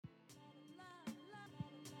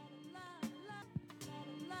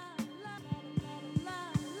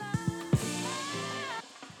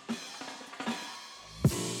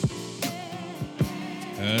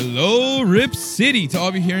Hello, Rip City. To all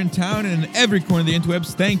of you here in town and in every corner of the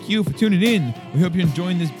interwebs, thank you for tuning in. We hope you're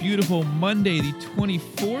enjoying this beautiful Monday, the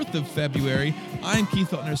 24th of February. I'm Keith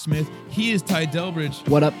Feltner Smith. He is Ty Delbridge.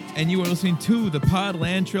 What up? And you are listening to the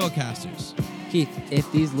Podland Trailcasters. Keith, if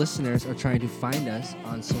these listeners are trying to find us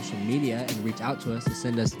on social media and reach out to us to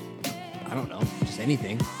send us, I don't know, just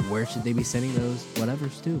anything, where should they be sending those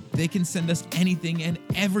whatevers to? They can send us anything and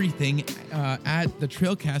everything at the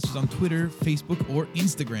Trailcasters on Twitter, Facebook, or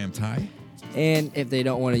Instagram, Ty. And if they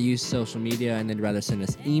don't want to use social media and they'd rather send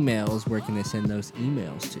us emails, where can they send those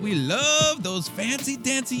emails to? We love those fancy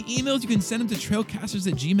dancy emails. You can send them to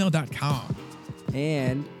trailcasters@gmail.com.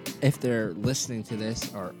 And if they're listening to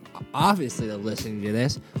this, or obviously they're listening to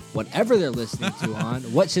this, whatever they're listening to on,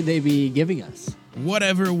 what should they be giving us?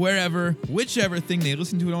 Whatever, wherever, whichever thing they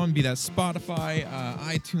listen to it on, be that Spotify,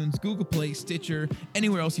 iTunes, Google Play, Stitcher,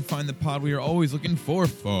 anywhere else you find the pod, we are always looking for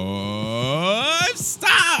 5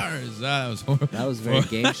 stars. That was horrible. That was very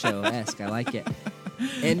game show-esque. I like it.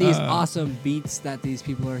 And these awesome beats that these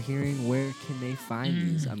people are hearing, where can they find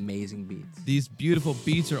these amazing beats? These beautiful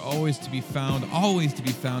beats are always to be found,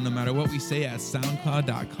 no matter what we say, at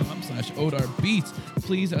soundcloud.com/OdarBeats.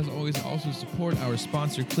 Please, as always, also support our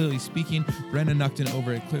sponsor, Clearly Speaking. Brenda Nuckton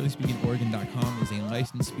over at clearlyspeakingoregon.com is a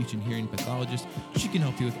licensed speech and hearing pathologist. She can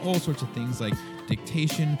help you with all sorts of things like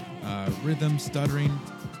dictation, rhythm, stuttering,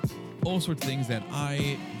 all sorts of things that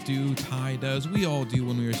I do, Ty does, we all do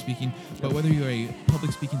when we are speaking. But whether you're a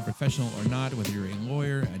public speaking professional or not, whether you're a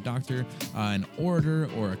lawyer, a doctor, an orator,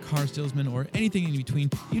 or a car salesman, or anything in between,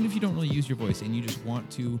 even if you don't really use your voice and you just want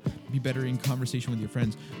to be better in conversation with your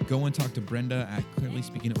friends, go and talk to Brenda at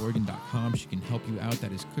clearlyspeakingoregon.com. She can help you out.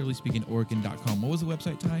 That is clearlyspeakingoregon.com. What was the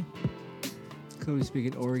website, Ty?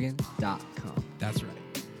 clearlyspeakingoregon.com. That's right.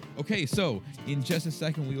 Okay, so in just a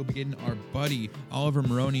second, we will be getting our buddy Oliver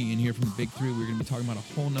Maroney in here from the Big Three. We're going to be talking about a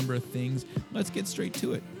whole number of things. Let's get straight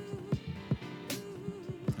to it.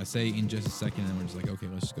 I say in just a second, and we're just like, okay,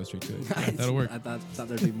 let's just go straight to it. That'll work. I thought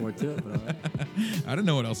there'd be more to it, but all right. I don't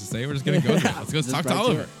know what else to say. We're just going to go there. Let's go talk to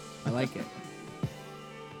Oliver. I like it.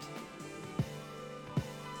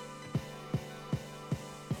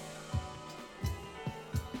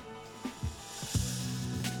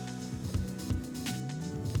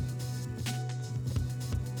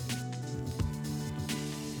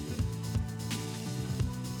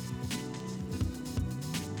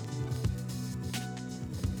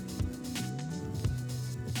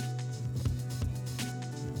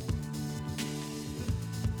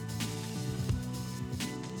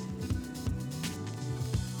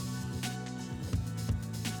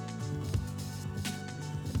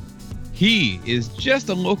 He is just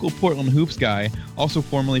a local Portland Hoops guy, also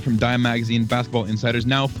formerly from Dime Magazine, Basketball Insiders,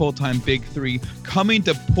 now full-time Big Three, coming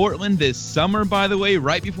to Portland this summer, by the way,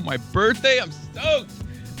 right before my birthday. I'm stoked!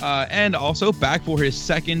 And also back for his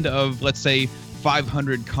second of, let's say,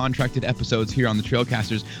 500 contracted episodes here on the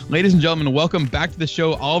Trailcasters. Ladies and gentlemen, welcome back to the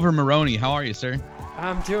show, Oliver Maroney. How are you, sir?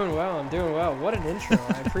 I'm doing well. What an intro.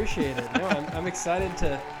 I appreciate it. No, I'm excited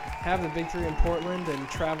to have the Big Three in Portland and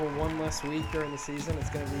travel one less week during the season.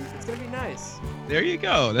 It's gonna be nice. There you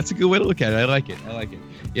go. That's a good way to look at it. I like it.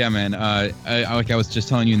 Yeah, man. Like I was just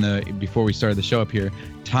telling you before we started the show up here,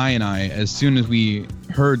 Ty and I, as soon as we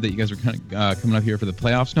heard that you guys were coming up here for the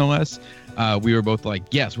playoffs, no less, we were both like,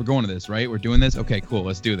 yes, we're going to this, right? We're doing this. Okay, cool.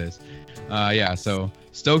 Let's do this. Yeah. So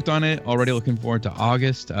stoked on it. Already looking forward to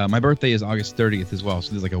August. My birthday is August 30th as well,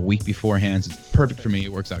 so there's like a week beforehand. So it's perfect for me.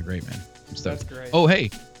 It works out great, man. I'm stoked. That's great. Oh,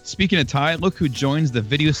 hey. Speaking of Ty, look who joins the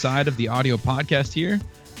video side of the audio podcast here.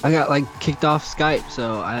 I got kicked off Skype,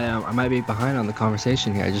 so I might be behind on the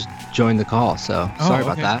conversation here. I just joined the call, so sorry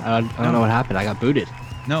about that. I don't know what happened. I got booted.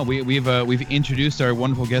 No, we've introduced our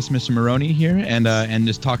wonderful guest, Mr. Maroney, here, and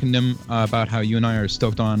just talking to him about how you and I are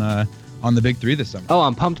stoked on the Big Three this summer. Oh,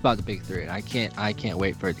 I'm pumped about the Big Three. I can't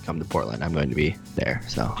wait for it to come to Portland. I'm going to be there.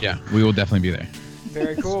 So yeah, we will definitely be there.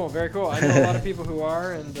 Very cool. I know a lot of people who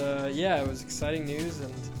are, and yeah, it was exciting news,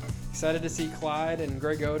 and excited to see Clyde and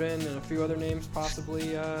Greg Oden and a few other names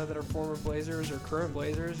possibly that are former Blazers or current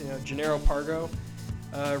Blazers. You know, Gennaro Pargo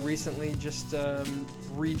recently just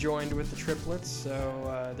rejoined with the Triplets,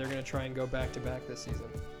 so they're going to try and go back-to-back this season.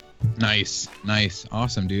 Nice.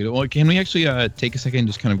 Awesome, dude. Well, can we actually take a second and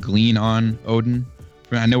just kind of glean on Oden?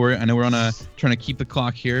 I know we're on trying to keep the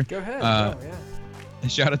clock here. Go ahead. Yeah.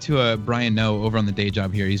 Shout out to Brian No over on the day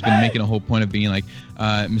job here. He's been making a whole point of being like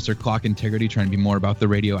Mr. Clock Integrity, trying to be more about the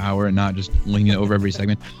radio hour and not just leaning over every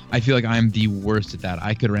segment. I feel like I'm the worst at that.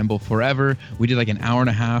 I could ramble forever. We did like an hour and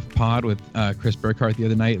a half pod with Chris Burkhardt the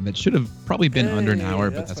other night that should have probably been under an hour,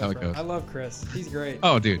 but that's how it goes. I love Chris. He's great.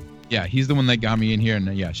 Oh, dude. Yeah, he's the one that got me in here.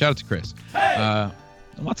 And yeah, shout out to Chris.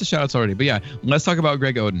 Lots of shout-outs already. But yeah, let's talk about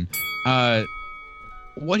Greg Oden.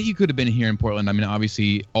 What he could have been here in Portland. I mean,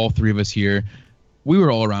 obviously, all three of us here, we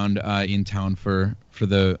were all around in town for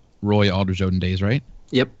the Roy Aldridge Oden days, right?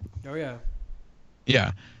 Yep. Oh, yeah.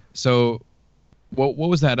 Yeah. So what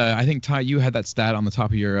was that? I think, Ty, you had that stat on the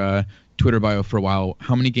top of your Twitter bio for a while.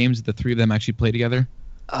 How many games did the three of them actually play together?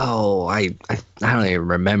 Oh, I don't even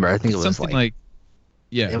remember. I think it was something like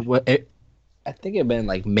yeah. I think it'd been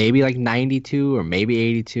like maybe like 92 or maybe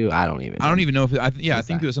 82. I don't even know if I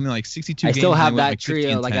think it was something like 62 I games. still have that like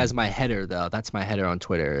trio like as my header though. That's my header on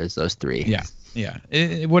Twitter is those three. Yeah.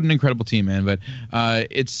 What an incredible team, man. But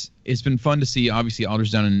it's been fun to see, obviously,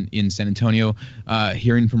 Aldridge down in San Antonio,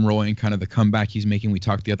 hearing from Roy and kind of the comeback he's making. We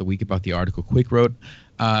talked the other week about the article Quick wrote.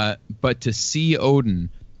 But to see Oden,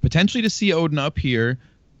 potentially to see Oden up here,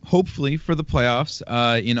 hopefully for the playoffs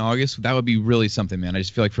in August, that would be really something, man. I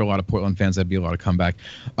just feel like for a lot of Portland fans, that'd be a lot of comeback.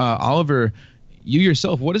 Oliver, you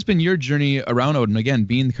yourself, what has been your journey around Oden? Again,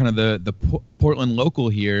 being kind of the Portland local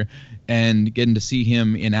here and getting to see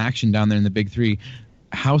him in action down there in the Big Three.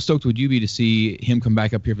 How stoked would you be to see him come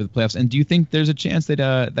back up here for the playoffs? And do you think there's a chance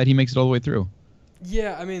that he makes it all the way through?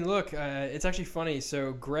 Yeah, I mean, look, it's actually funny.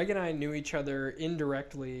 So Greg and I knew each other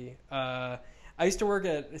indirectly. I used to work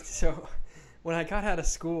when I got out of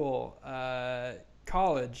school,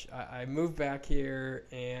 college, I moved back here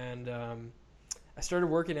and I started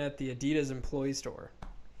working at the Adidas employee store.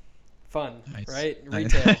 Fun, nice. Right?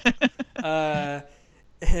 Nice. Retail.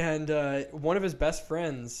 And one of his best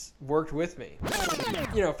friends worked with me.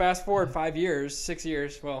 Fast forward 5 years, 6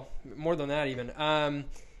 years, well, more than that even.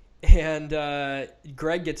 And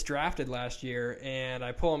Greg gets drafted last year, and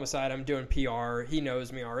I pull him aside. I'm doing PR. He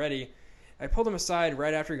knows me already. I pulled him aside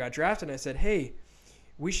right after he got drafted, and I said, hey,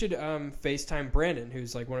 we should FaceTime Brandon,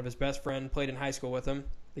 who's like one of his best friends, played in high school with him,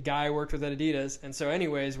 the guy I worked with at Adidas. And so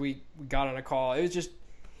anyways, we got on a call. It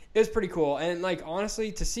was pretty cool. And like,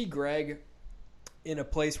 honestly, to see Greg in a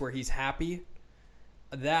place where he's happy,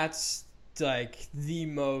 that's like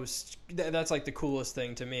that's like the coolest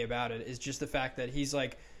thing to me about it, is just the fact that he's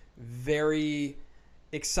like very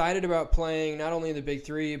excited about playing not only in the Big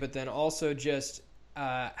Three, but then also just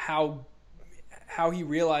how he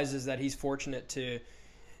realizes that he's fortunate to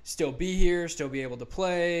still be here, still be able to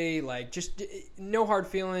play, like just no hard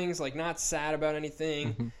feelings, like not sad about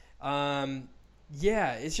anything. Mm-hmm.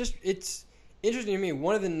 It's interesting to me.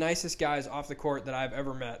 One of the nicest guys off the court that I've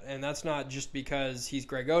ever met, and that's not just because he's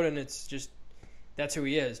Greg Oden. It's just that's who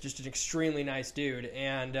he is. Just an extremely nice dude.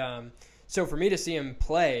 And so for me to see him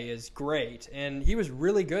play is great. And he was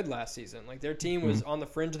really good last season. Like their team was on the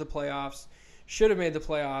fringe of the playoffs, should have made the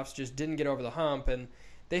playoffs, just didn't get over the hump. And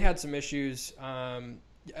they had some issues.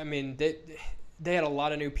 I mean, they had a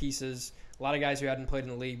lot of new pieces, a lot of guys who hadn't played in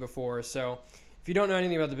the league before. So if you don't know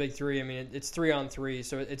anything about the Big Three, I mean, it's 3-on-3,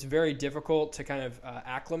 so it's very difficult to kind of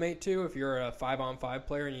acclimate to if you're a 5-on-5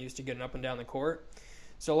 player and you used to getting up and down the court.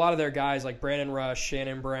 So a lot of their guys like Brandon Rush,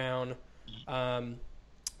 Shannon Brown,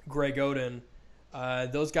 Greg Oden,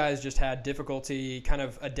 those guys just had difficulty kind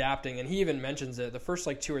of adapting. And he even mentions it. The first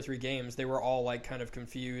like 2 or 3 games, they were all like kind of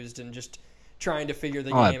confused and just trying to figure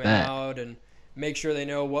the game out and make sure they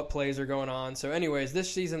know what plays are going on. So anyways,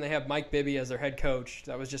 this season they have Mike Bibby as their head coach.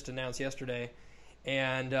 That was just announced yesterday.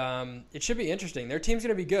 And it should be interesting. Their team's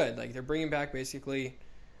going to be good. Like they're bringing back basically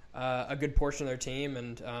a good portion of their team,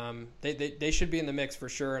 and they should be in the mix for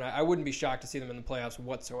sure. And I wouldn't be shocked to see them in the playoffs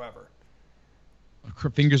whatsoever.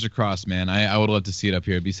 Fingers are crossed, man. I would love to see it up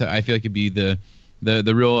here. I feel like it'd be the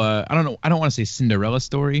real I don't know. I don't want to say Cinderella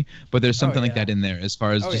story, but there's something like that in there as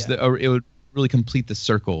far as it would really complete the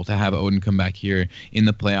circle to have Oden come back here in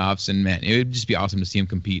the playoffs. And man, it would just be awesome to see him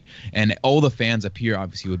compete. And all the fans up here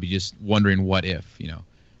obviously would be just wondering what if,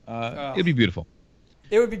 it'd be beautiful.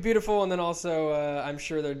 It would be beautiful. And then also I'm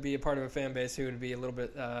sure there'd be a part of a fan base who would be a little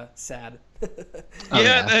bit sad.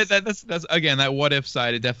 That's again, that what if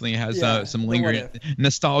side, it definitely has some lingering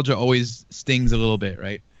nostalgia, always stings a little bit,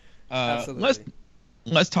 right? Absolutely.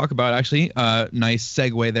 Let's talk about actually nice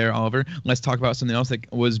segue there, Oliver. Let's talk about something else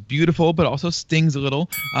that was beautiful but also stings a little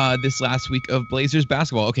this last week of Blazers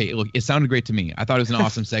basketball. Okay, look, it sounded great to me. I thought it was an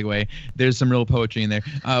awesome segue. There's some real poetry in there.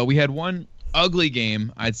 We had one ugly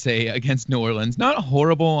game, I'd say, against New Orleans. Not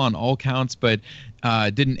horrible on all counts, but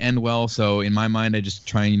didn't end well. So in my mind, I just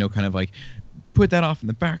try and kind of like put that off in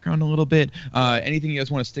the background a little bit. Anything you guys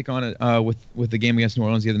want to stick on with the game against New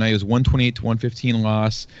Orleans the other night? It was 128-115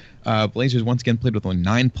 loss. Blazers once again played with only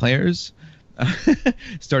 9 players,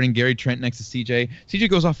 starting Gary Trent next to CJ. CJ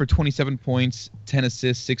goes off for 27 points, 10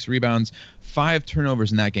 assists, 6 rebounds, 5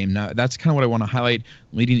 turnovers in that game. Now, that's kind of what I want to highlight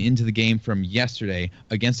leading into the game from yesterday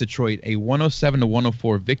against Detroit, a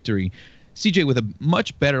 107-104 victory. CJ with a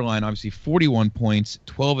much better line, obviously 41 points,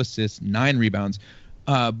 12 assists, 9 rebounds,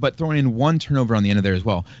 but throwing in 1 turnover on the end of there as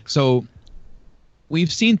well. So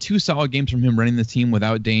we've seen 2 solid games from him running the team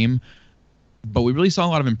without Dame, but we really saw a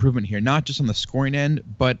lot of improvement here, not just on the scoring end,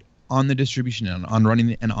 but on the distribution end, on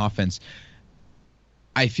running an offense.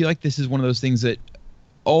 I feel like this is one of those things that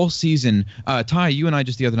all season, Ty, you and I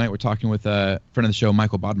just the other night were talking with a friend of the show,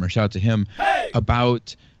 Michael Bodmer, shout out to him,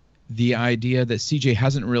 about the idea that CJ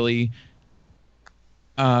hasn't really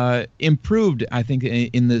improved, I think,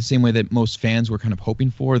 in the same way that most fans were kind of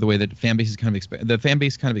hoping for, the way that the fan base kind of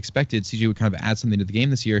expected CJ would kind of add something to the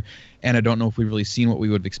game this year, and I don't know if we've really seen what we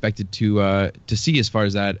would have expected to see as far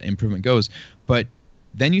as that improvement goes. But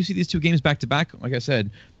then you see these 2 games back to back, like I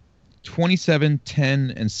said, 27,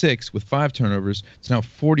 10, and 6 with 5 turnovers. It's now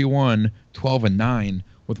 41, 12, and 9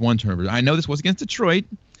 with 1 turnover. I know this was against Detroit.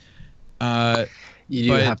 You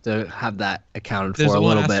do have to have that accounted for a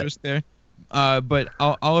little bit. There. But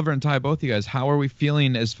Oliver and Ty, both of you guys, how are we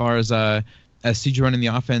feeling as far as CJ running the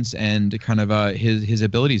offense and kind of his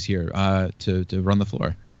abilities here to run the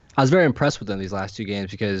floor? I was very impressed with him these last 2 games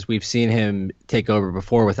because we've seen him take over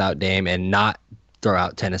before without Dame and not throw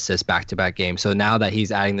out 10 assists back-to-back games. So now that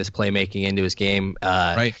he's adding this playmaking into his game,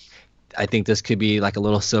 right, I think this could be like a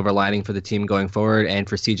little silver lining for the team going forward and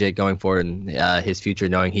for CJ going forward in his future,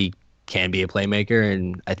 knowing he can be a playmaker.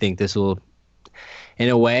 And I think this will, in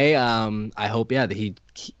a way, I hope that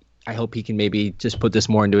I hope he can maybe just put this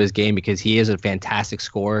more into his game because he is a fantastic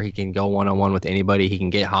scorer. He can go one-on-one with anybody. He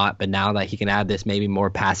can get hot. But now that he can add this maybe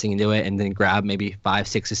more passing into it and then grab maybe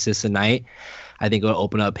 5-6 assists a night, I think it'll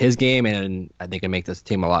open up his game, and I think it'll make this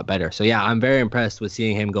team a lot better. So, yeah, I'm very impressed with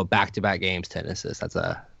seeing him go back-to-back games, 10 assists.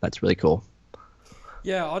 That's really cool.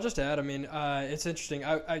 Yeah, I'll just add, I mean, it's interesting.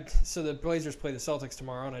 So the Blazers play the Celtics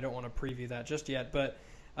tomorrow, and I don't want to preview that just yet, but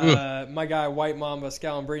my guy, White Mamba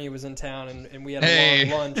Scalabrini, was in town, and we had a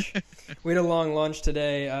long lunch. We had a long lunch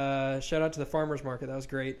today. Shout out to the farmer's market. That was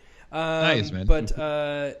great. Nice, man.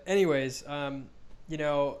 But anyways,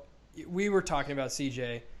 we were talking about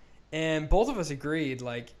CJ, and both of us agreed,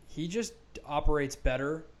 like, he just operates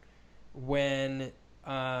better when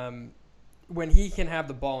he can have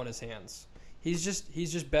the ball in his hands. He's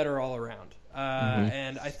just better all around.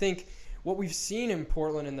 And I think what we've seen in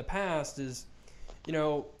Portland in the past is,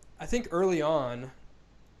 I think early on,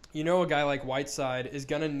 a guy like Whiteside is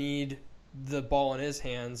going to need the ball in his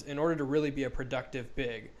hands in order to really be a productive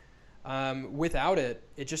big. Without it,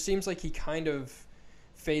 it just seems like he kind of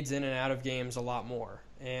fades in and out of games a lot more.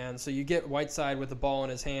 And so you get Whiteside with the ball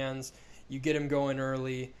in his hands, you get him going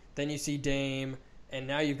early, then you see Dame, and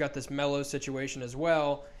now you've got this Melo situation as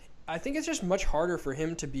well. I think it's just much harder for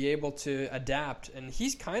him to be able to adapt, and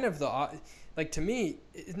he's kind of to me,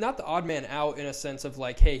 it's not the odd man out in a sense of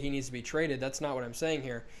like, hey, he needs to be traded. That's not what I'm saying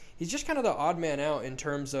here. He's just kind of the odd man out in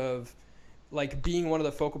terms of like being one of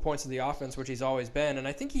the focal points of the offense, which he's always been, and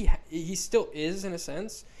I think he still is in a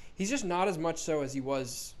sense. He's just not as much so as he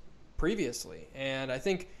was previously, and I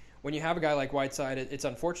think when you have a guy like Whiteside, it's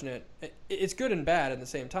unfortunate. It's good and bad at the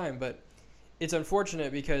same time, but it's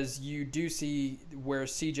unfortunate because you do see where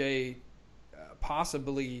CJ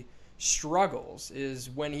possibly struggles is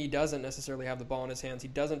when he doesn't necessarily have the ball in his hands. He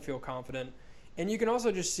doesn't feel confident. And you can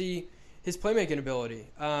also just see his playmaking ability.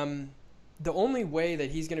 The only way that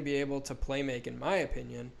he's going to be able to playmake, in my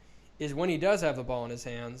opinion, is when he does have the ball in his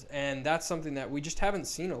hands. And that's something that we just haven't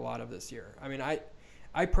seen a lot of this year. I mean,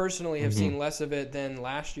 I personally have seen less of it than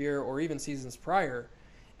last year or even seasons prior.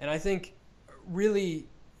 And I think really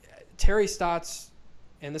Terry Stotts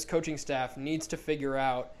and this coaching staff needs to figure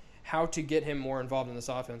out how to get him more involved in this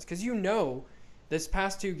offense. Because this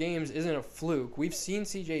past 2 games isn't a fluke. We've seen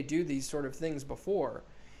CJ do these sort of things before.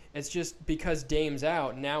 It's just because Dame's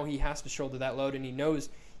out, now he has to shoulder that load, and he knows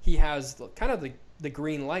he has kind of the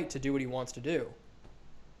green light to do what he wants to do.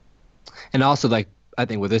 And also, like, I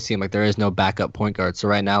think with this team, like, there is no backup point guard. So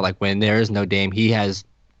right now, like, when there is no Dame, he's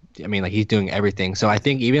doing everything. So I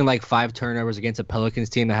think even like 5 turnovers against a Pelicans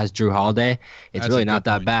team that has Drew Holiday, it's really not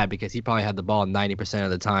that bad because he probably had the ball 90% of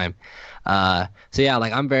the time. So yeah,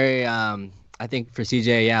 like I'm very, I think for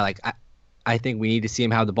CJ, yeah, like I think we need to see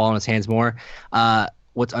him have the ball in his hands more.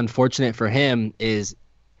 What's unfortunate for him is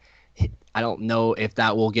I don't know if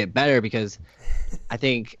that will get better because I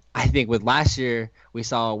think with last year we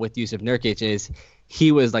saw with Jusuf Nurkic is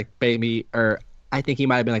he was like I think he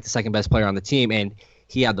might have been like the second best player on the team and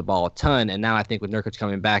he had the ball a ton. And now I think with Nurkic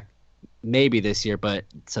coming back maybe this year, but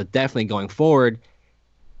so definitely going forward,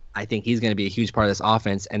 I think he's going to be a huge part of this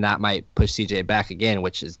offense, and that might push CJ back again,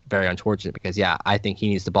 which is very unfortunate because, I think he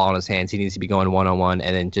needs the ball in his hands. He needs to be going one-on-one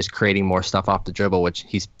and then just creating more stuff off the dribble, which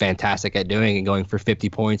he's fantastic at doing, and going for 50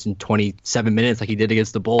 points in 27 minutes like he did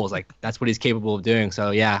against the Bulls. Like, that's what he's capable of doing.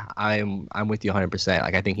 So, I'm with you 100%.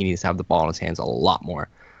 Like, I think he needs to have the ball in his hands a lot more.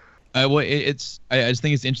 I just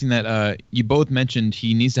think it's interesting that you both mentioned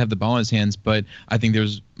he needs to have the ball in his hands, but I think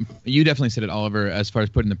you definitely said it, Oliver, as far as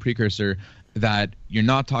putting the precursor that you're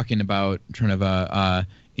not talking about trying to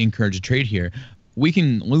encourage a trade here. We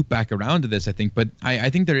can loop back around to this, I think, but I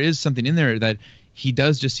think there is something in there that he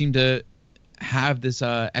does just seem to have this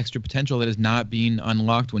extra potential that is not being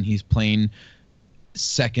unlocked when he's playing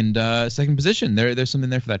second position. There's something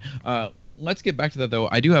there for that. Let's get back to that, though.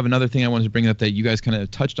 I do have another thing I wanted to bring up that you guys kind of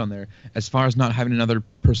touched on there as far as not having another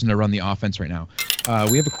person to run the offense right now.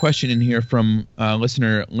 We have a question in here from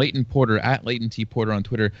listener Leighton Porter, at Leighton T. Porter on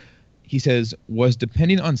Twitter. He says, was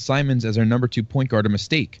depending on Simons as our number 2 point guard a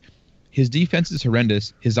mistake? His defense is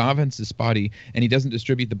horrendous, his offense is spotty, and he doesn't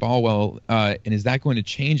distribute the ball well. And is that going to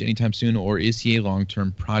change anytime soon, or is he a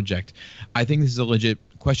long-term project? I think this is a legit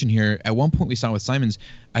question here. At one point we saw with Simons,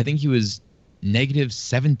 I think he was negative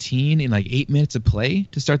 17 in like 8 minutes of play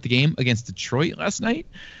to start the game against Detroit last night.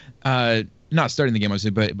 Not starting the game,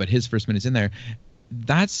 obviously, but his first minutes in there.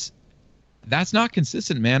 That's not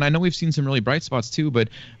consistent, man. I know we've seen some really bright spots too, but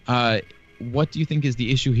what do you think is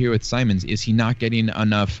the issue here with Simons? Is he not getting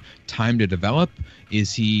enough time to develop?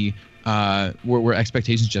 Is he were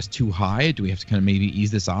expectations just too high? Do we have to kind of maybe ease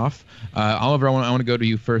this off? Oliver, I want to go to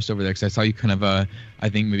you first over there because I saw you kind of I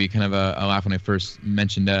think maybe kind of a laugh when I first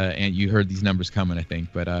mentioned and you heard these numbers coming, I think.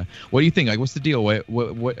 But what do you think? Like, what's the deal? What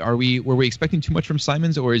were we expecting too much from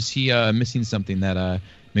Simons, or is he missing something that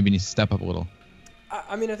maybe needs to step up a little?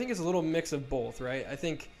 I mean, I think it's a little mix of both, right? I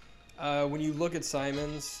think when you look at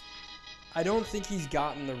Simons, I don't think he's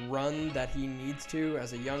gotten the run that he needs to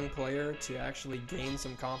as a young player to actually gain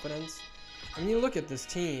some confidence. I mean, you look at this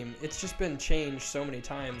team, it's just been changed so many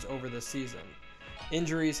times over the season.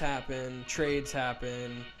 Injuries happen, trades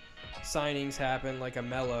happen, signings happen, like a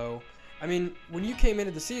Melo. I mean, when you came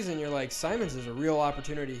into the season, you're like, Simons is a real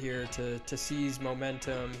opportunity here to seize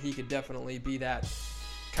momentum. He could definitely be that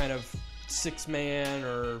kind of six-man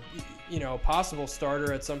or, possible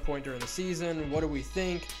starter at some point during the season. What do we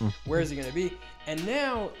think? Where is he going to be? And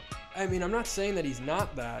now, I mean, I'm not saying that he's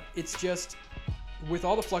not that. It's just with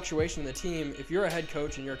all the fluctuation in the team, if you're a head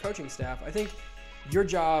coach and you're a coaching staff, I think your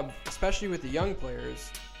job, especially with the young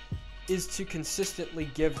players, is to consistently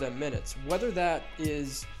give them minutes. Whether that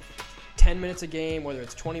is 10 minutes a game, whether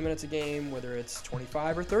it's 20 minutes a game, whether it's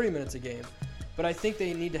 25 or 30 minutes a game. But I think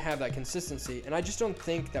they need to have that consistency, and I just don't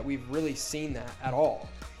think that we've really seen that at all.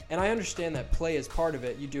 And I understand that play is part of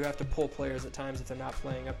it. You do have to pull players at times if they're not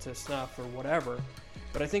playing up to snuff or whatever.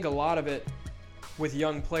 But I think a lot of it with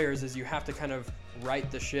young players is you have to kind of right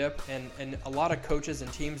the ship, and a lot of coaches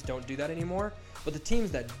and teams don't do that anymore. But the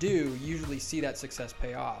teams that do usually see that success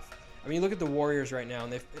pay off. I mean, you look at the Warriors right now,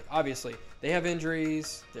 and they have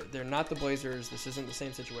injuries. They're not the Blazers. This isn't the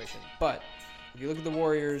same situation. But if you look at the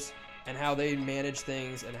Warriors and how they manage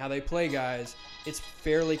things and how they play guys, it's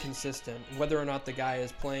fairly consistent. Whether or not the guy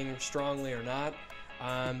is playing strongly or not,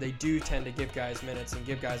 they do tend to give guys minutes and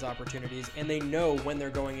give guys opportunities, and they know when they're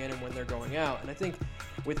going in and when they're going out. And I think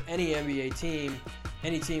with any NBA team,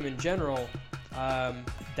 any team in general,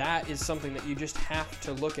 that is something that you just have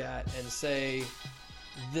to look at and say,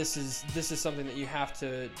 this is something that you have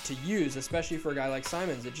to use, especially for a guy like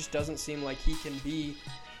Simons. It just doesn't seem like he can be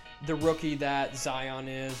the rookie that Zion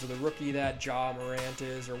is, or the rookie that Ja Morant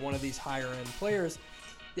is, or one of these higher-end players.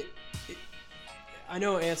 I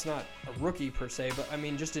know Ant's not a rookie per se, but I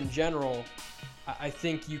mean, just in general, I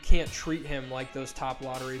think you can't treat him like those top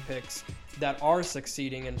lottery picks that are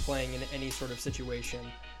succeeding and playing in any sort of situation.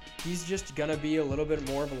 He's just going to be a little bit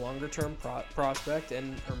more of a longer-term prospect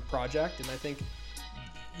and project, and I think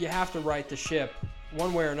you have to right the ship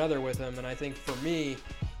one way or another with him, and I think for me,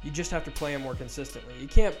 you just have to play him more consistently. You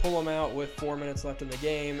can't pull him out with 4 minutes left in the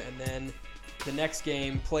game and then the next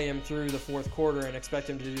game play him through the fourth quarter and expect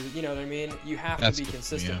him to do, you know what I mean? You have to be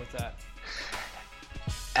consistent with that.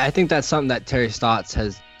 I think that's something that Terry Stotts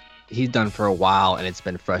he's done for a while, and it's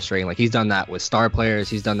been frustrating. Like, he's done that with star players,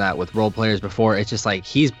 he's done that with role players before. It's just like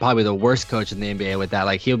he's probably the worst coach in the NBA with that.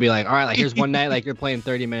 Like, he'll be like, all right, like here's one night, like you're playing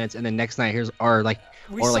 30 minutes, and then next night here's 4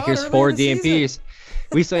 DNPs.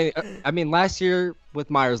 We say, I mean, last year with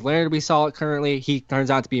Myers Leonard, we saw it currently. He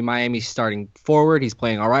turns out to be Miami's starting forward. He's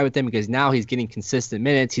playing all right with them because now he's getting consistent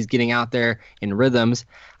minutes. He's getting out there in rhythms.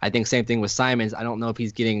 I think same thing with Simons. I don't know if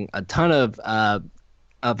he's getting a ton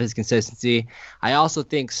of his consistency. I also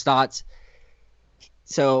think Stotts.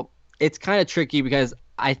 So it's kind of tricky because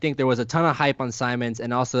I think there was a ton of hype on Simons,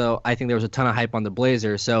 and also I think there was a ton of hype on the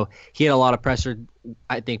Blazers. So he had a lot of pressure,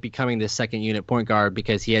 I think, becoming this second unit point guard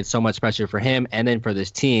because he had so much pressure for him and then for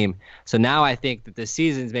this team. So now I think that the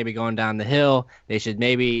season's maybe going down the hill. They should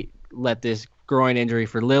maybe let this groin injury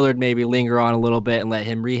for Lillard maybe linger on a little bit and let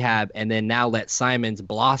him rehab, and then now let Simons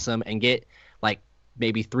blossom and get like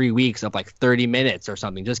maybe 3 weeks of like 30 minutes or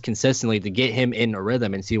something just consistently to get him in a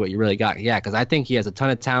rhythm and see what you really got. Yeah, because I think he has a ton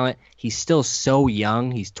of talent. He's still so young.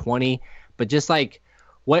 He's 20. But just like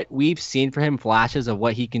what we've seen for him, flashes of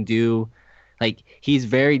what he can do, like he's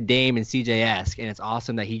very Dame and CJ-esque, and it's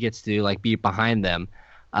awesome that he gets to like be behind them.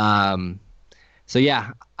 So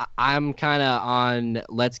yeah, I'm kind of on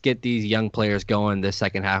let's get these young players going the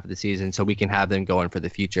second half of the season so we can have them going for the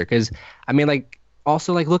future. Because, I mean, like,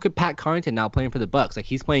 also, like, look at Pat Connaughton now playing for the Bucks. Like,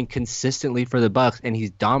 he's playing consistently for the Bucks, and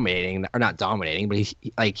he's dominating, or not dominating, but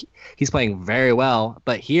he's playing very well.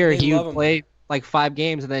 But here he would play like 5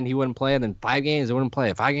 games, and then he wouldn't play, and then 5 games he wouldn't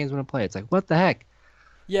play, 5 games wouldn't play. It's like, what the heck?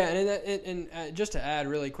 Yeah, and just to add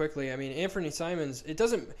really quickly, I mean, Anthony Simons,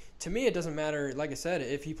 to me it doesn't matter, like I said,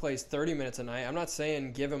 if he plays 30 minutes a night. I'm not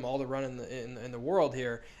saying give him all the run in the world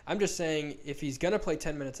here. I'm just saying if he's going to play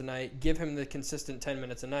 10 minutes a night, give him the consistent 10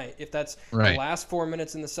 minutes a night. If that's the last 4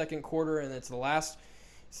 minutes in the second quarter and it's the last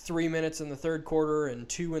 3 minutes in the third quarter and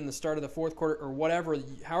 2 in the start of the fourth quarter or whatever,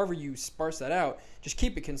 however you sparse that out, just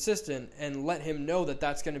keep it consistent and let him know that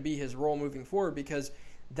that's going to be his role moving forward, because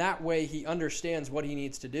that way he understands what he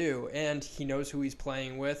needs to do and he knows who he's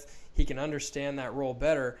playing with. He can understand that role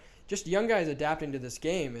better. Just young guys adapting to this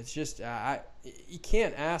game, it's just you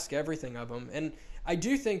can't ask everything of them. And I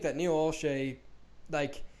do think that Neil Olshey,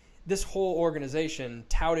 like this whole organization,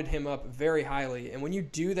 touted him up very highly. And when you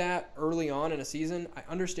do that early on in a season, I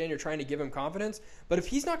understand you're trying to give him confidence. But if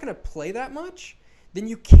he's not going to play that much, then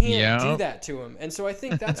you can't do that to him. And so I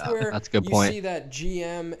think that's where that's a good you point. See that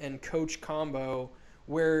GM and coach combo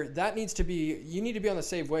where that needs to be, you need to be on the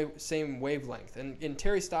same wavelength. And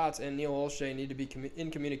Terry Stotts and Neil Olshey need to be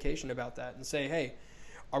in communication about that and say, hey,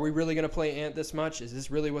 are we really going to play Ant this much? Is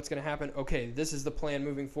this really what's going to happen? Okay, this is the plan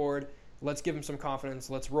moving forward. Let's give him some confidence.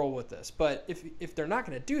 Let's roll with this. But if they're not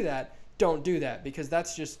going to do that, don't do that, because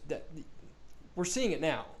that's just that we're seeing it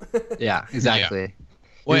now. Yeah, exactly. Yeah.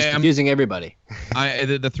 Well, he's confusing everybody.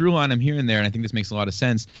 The through line I'm hearing there, and I think this makes a lot of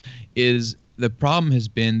sense, is the problem has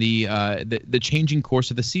been the changing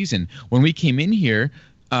course of the season. When we came in here,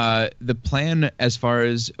 the plan, as far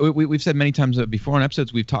as we've said many times before on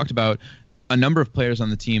episodes, we've talked about a number of players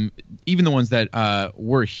on the team, even the ones that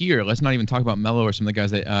were here. Let's not even talk about Melo or some of the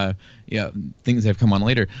guys that things that have come on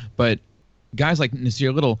later. But guys like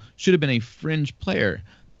Nasir Little should have been a fringe player.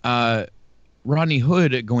 Rodney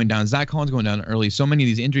Hood going down, Zach Collins going down early. So many of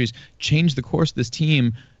these injuries changed the course of this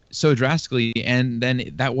team so drastically, and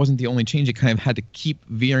then that wasn't the only change. It kind of had to keep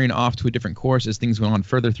veering off to a different course as things went on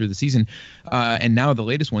further through the season. And now the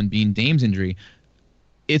latest one being Dame's injury.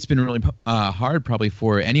 It's been really hard probably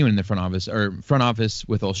for anyone in the front office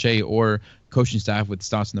with Olshey or coaching staff with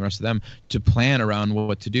Stotts and the rest of them to plan around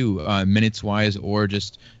what to do minutes-wise or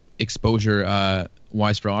just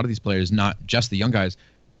exposure-wise for a lot of these players, not just the young guys.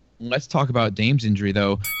 Let's talk about Dame's injury,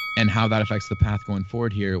 though, and how that affects the path going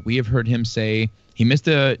forward here. We have heard him say he missed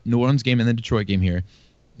a New Orleans game and the Detroit game here.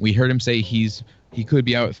 We heard him say he could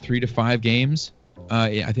be out 3 to 5 games.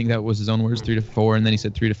 I think that was his own words, 3 to 4, and then he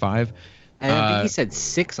said 3 to 5. And I think he said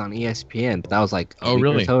 6 on ESPN, but that was like a week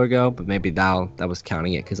really? or so ago. But maybe that was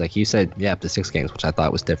counting it, because like you said, up to 6 games, which I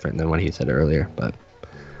thought was different than what he said earlier. But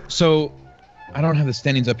so I don't have the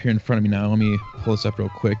standings up here in front of me now. Let me pull this up real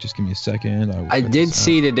quick. Just give me a second. I did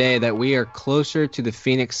see today that we are closer to the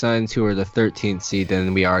Phoenix Suns, who are the 13th seed,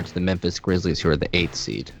 than we are to the Memphis Grizzlies, who are the 8th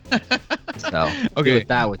seed. So okay, with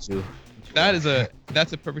that, what you? That's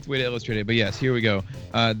a perfect way to illustrate it. But yes, here we go.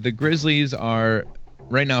 The Grizzlies are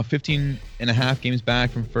right now 15 and a half games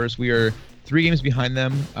back from first. We are 3 games behind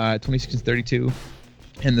them, 26 and 32,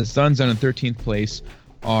 and the Suns on in 13th place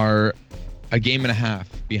are a game and a half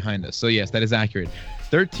behind us. So yes, that is accurate.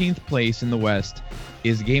 13th place in the West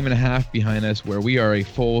is a game and a half behind us, where we are a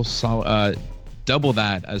full double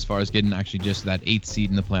that as far as getting actually just that 8th seed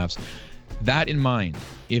in the playoffs. That in mind,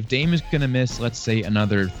 if Dame is going to miss, let's say,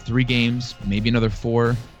 another 3 games, maybe another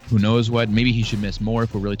 4, who knows what, maybe he should miss more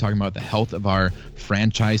if we're really talking about the health of our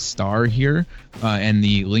franchise star here and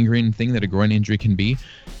the lingering thing that a groin injury can be.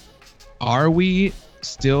 Are we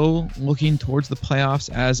still looking towards the playoffs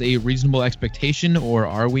as a reasonable expectation, or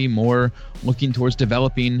are we more looking towards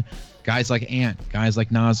developing guys like Ant, guys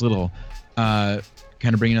like Nas Little, kind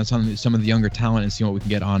of bringing out some of the younger talent and seeing what we can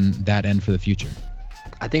get on that end for the future?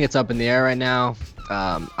 I think it's up in the air right now.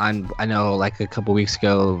 I know like a couple weeks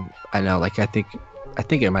ago, I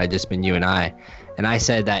think it might have just been you and I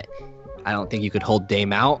said that I don't think you could hold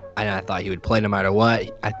Dame out, and I thought he would play no matter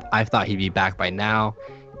what. I thought he'd be back by now.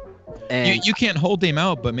 And you can't hold Dame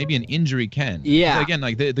out, but maybe an injury can. Yeah. So again,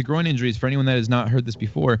 like the groin injuries, for anyone that has not heard this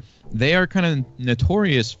before, they are kind of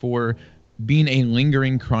notorious for being a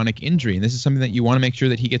lingering chronic injury. And this is something that you want to make sure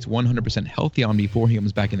that he gets 100% healthy on before he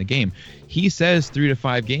comes back in the game. He says 3 to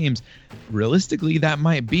 5 games. Realistically, that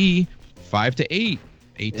might be 5 to 8,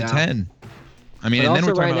 8 to 10. I mean, but and then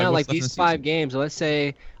we're talking right about now, like these 5 games, let's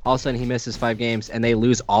say all of a sudden he misses 5 games and they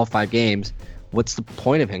lose all 5 games. What's the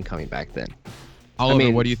point of him coming back then?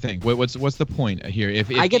 Oliver, what do you think? What's the point here?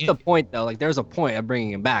 If I get the point though, like there's a point of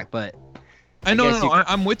bringing him back, but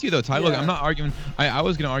I'm with you though, Ty. Yeah. Look, I'm not arguing. I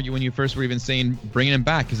was going to argue when you first were even saying bringing him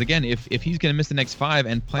back, because again, if he's going to miss the next 5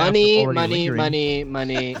 and playoffs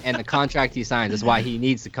money, and the contract he signs is why he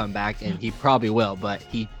needs to come back, and he probably will, but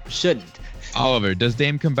he shouldn't. Oliver, does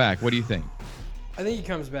Dame come back? What do you think? I think he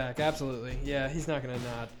comes back. Absolutely. Yeah, he's not going to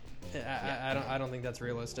not. I don't think that's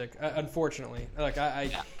realistic. Unfortunately, like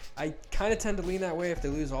I kind of tend to lean that way if they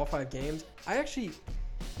lose all 5 games.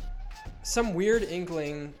 Some weird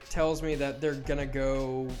inkling tells me that they're gonna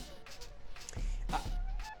go.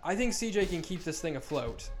 I think CJ can keep this thing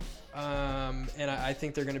afloat, and I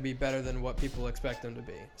think they're gonna be better than what people expect them to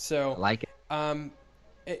be. So I like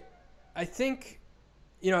it. I think,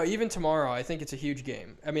 even tomorrow, I think it's a huge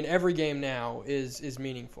game. I mean, every game now is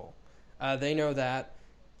meaningful. They know that.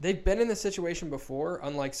 They've been in this situation before,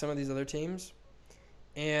 unlike some of these other teams.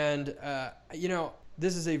 And,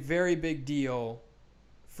 this is a very big deal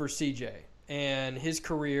for CJ and his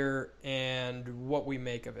career and what we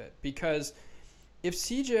make of it. Because if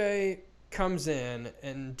CJ comes in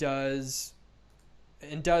and does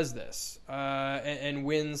this and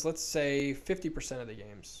wins, let's say 50% of the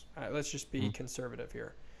games, let's just be conservative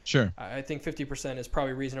here. Sure. I think 50% is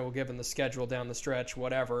probably reasonable given the schedule down the stretch,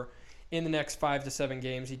 whatever. In the next 5 to 7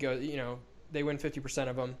 games, he goes, they win 50%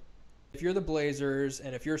 of them. If you're the Blazers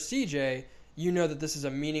and if you're CJ, you know that this is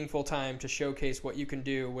a meaningful time to showcase what you can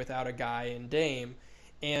do without a guy in Dame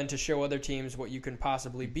and to show other teams what you can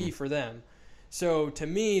possibly be for them. So to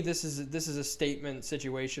me, this is a statement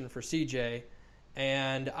situation for CJ,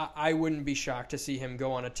 and I wouldn't be shocked to see him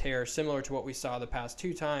go on a tear similar to what we saw the past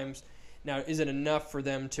 2 times. Now, is it enough for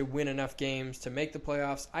them to win enough games to make the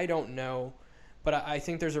playoffs? I don't know. But I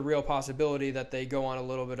think there's a real possibility that they go on a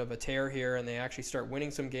little bit of a tear here and they actually start winning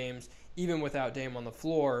some games even without Dame on the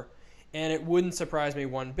floor. And it wouldn't surprise me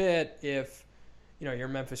one bit if, your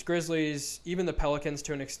Memphis Grizzlies, even the Pelicans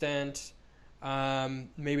to an extent,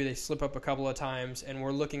 maybe they slip up a couple of times and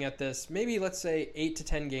we're looking at this, maybe let's say 8 to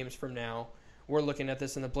 10 games from now, we're looking at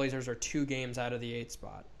this and the Blazers are 2 games out of the 8th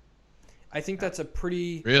spot. I think that's a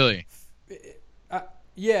pretty... Really?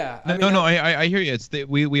 Yeah. I hear you.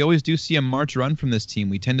 We always do see a March run from this team.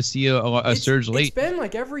 We tend to see a surge late. It's been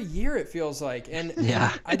like every year it feels like, and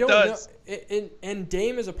yeah, I don't know. And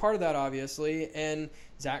Dame is a part of that, obviously, and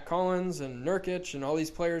Zach Collins and Nurkic and all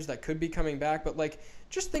these players that could be coming back. But like,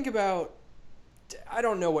 just think about. I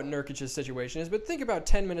don't know what Nurkic's situation is, but think about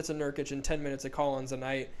 10 minutes of Nurkic and 10 minutes of Collins a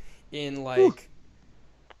night in like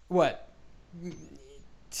what.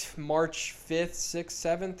 March 5th, 6th,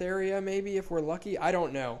 7th area, maybe, if we're lucky. I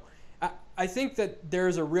don't know. I think that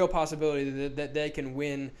there's a real possibility that they can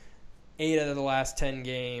win 8 out of the last 10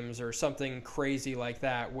 games or something crazy like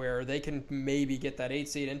that where they can maybe get that 8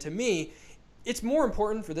 seed. And to me, it's more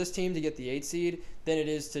important for this team to get the 8 seed than it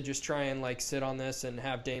is to just try and, sit on this and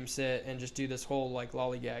have Dame sit and just do this whole,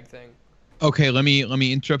 lollygag thing. Okay, let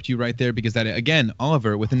me interrupt you right there because that again,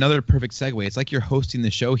 Oliver, with another perfect segue. It's like you're hosting the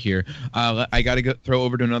show here. I got to throw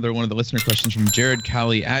over to another one of the listener questions from Jared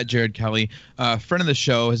Kelly at Jared Kelly, friend of the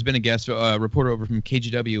show, has been a guest, reporter over from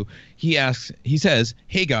KGW. He says,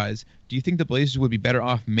 "Hey guys, do you think the Blazers would be better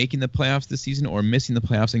off making the playoffs this season or missing the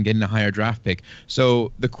playoffs and getting a higher draft pick?"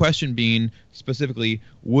 So the question being specifically,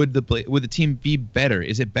 would the team be better?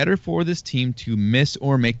 Is it better for this team to miss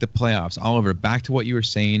or make the playoffs? Oliver, back to what you were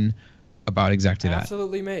saying about exactly that.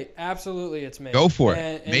 Absolutely, mate. Absolutely, it's made. Go for it.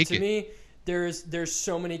 And Make it. To me, there's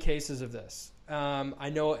so many cases of this.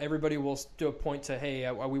 I know everybody will do a point to, hey,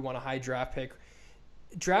 we want a high draft pick.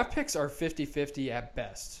 Draft picks are 50-50 at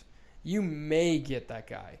best. You may get that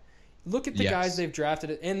guy. Look at the guys they've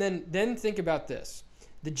drafted, and then think about this.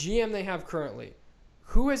 The GM they have currently,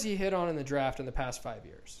 who has he hit on in the draft in the past 5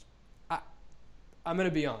 years? I'm going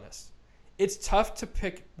to be honest. It's tough to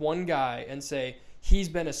pick one guy and say, he's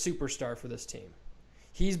been a superstar for this team.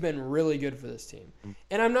 He's been really good for this team.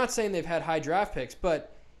 And I'm not saying they've had high draft picks,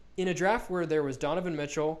 but in a draft where there was Donovan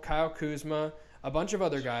Mitchell, Kyle Kuzma, a bunch of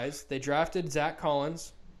other guys. They drafted Zach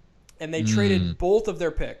Collins, and they traded both of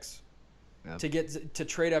their picks to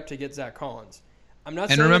trade up to get Zach Collins. I'm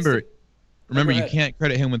not. And remember, you can't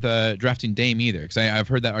credit him with drafting Dame either, because I've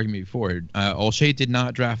heard that argument before. Olshey did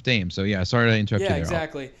not draft Dame, so yeah, sorry to interrupt you there. Yeah,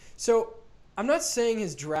 exactly. So I'm not saying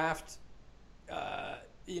his draft,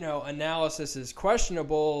 analysis is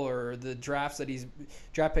questionable, or the draft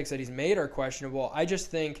picks that he's made are questionable. I just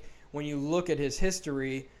think when you look at his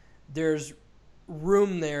history, there's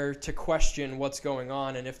room there to question what's going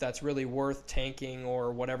on and if that's really worth tanking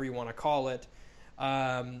or whatever you want to call it.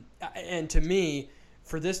 And to me,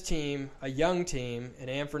 for this team, a young team, and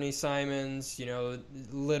Anthony Simons,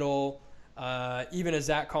 Little, even a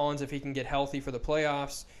Zach Collins, if he can get healthy for the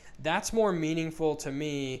playoffs, that's more meaningful to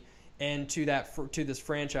me and to this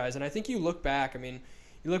franchise. And I think you look back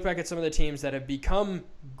at some of the teams that have become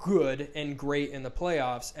good and great in the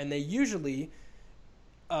playoffs, and they usually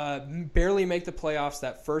barely make the playoffs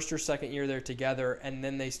that first or second year they're together, and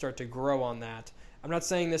then they start to grow on that. I'm not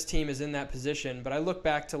saying this team is in that position, but I look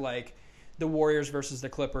back to like the Warriors versus the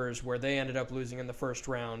Clippers, where they ended up losing in the first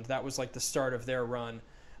round. That was like the start of their run.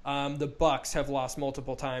 The Bucks have lost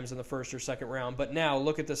multiple times in the first or second round, but now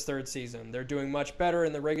look at this third season. They're doing much better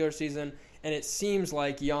in the regular season, and it seems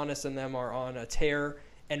like Giannis and them are on a tear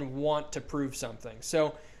and want to prove something.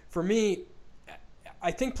 So for me, I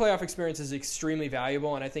think playoff experience is extremely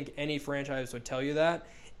valuable, and I think any franchise would tell you that.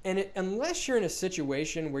 And unless you're in a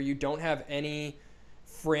situation where you don't have any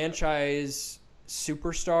franchise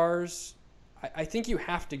superstars, I think you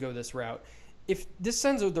have to go this route. If this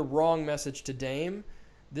sends the wrong message to Dame,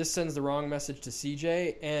 this sends the wrong message to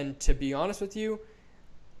CJ, and to be honest with you,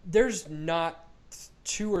 there's not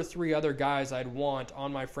 2 or 3 other guys I'd want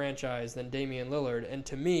on my franchise than Damian Lillard, and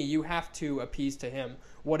to me, you have to appease to him,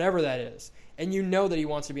 whatever that is. And you know that he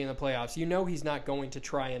wants to be in the playoffs. You know he's not going to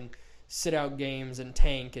try and sit out games and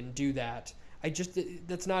tank and do that.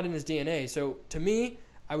 That's not in his DNA. So to me,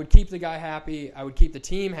 I would keep the guy happy. I would keep the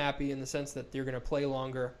team happy in the sense that they're going to play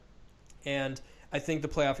longer. And I think the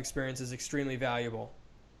playoff experience is extremely valuable.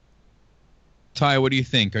 Ty, what do you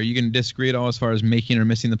think? Are you going to disagree at all as far as making or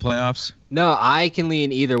missing the playoffs? No, I can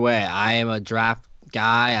lean either way. I am a draft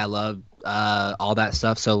guy. I love all that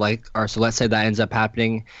stuff. So let's say that ends up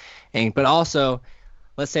happening, but also,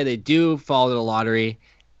 let's say they do fall to the lottery.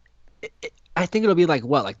 I think it'll be like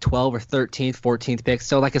 12 or 13th, 14th pick.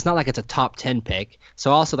 So it's not like it's a top 10 pick.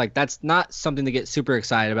 So also that's not something to get super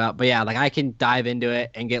excited about. But yeah, I can dive into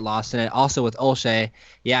it and get lost in it. Also with Olshey,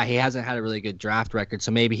 yeah, he hasn't had a really good draft record.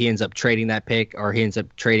 So maybe he ends up trading that pick, or he ends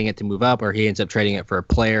up trading it to move up, or he ends up trading it for a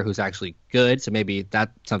player who's actually good. So maybe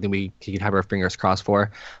that's something we could have our fingers crossed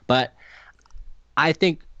for. But I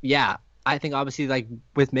think obviously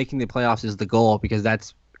with making the playoffs is the goal, because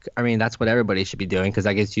that's what everybody should be doing, because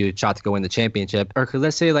that gives you a shot to go win the championship. Or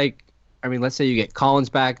let's say you get Collins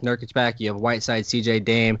back, Nurkic back, you have Whiteside, CJ,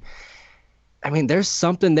 Dame. There's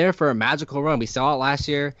something there for a magical run. We saw it last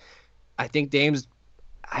year. I think Dame's,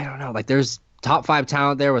 there's top 5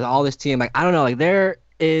 talent there with all this team. There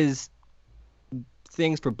is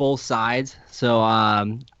things for both sides. So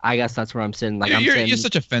I guess that's where I'm sitting. You're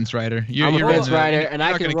such a fence rider. I'm a fence rider, and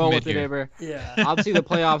I can roll with it here. ever. Yeah. Obviously, the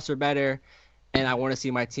playoffs are better. And I want to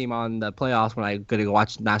see my team on the playoffs when I go to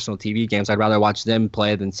watch national TV games. I'd rather watch them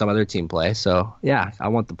play than some other team play. So, yeah, I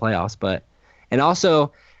want the playoffs. And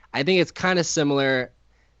also, I think it's kind of similar.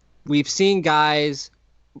 We've seen guys,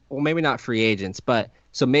 well, maybe not free agents, but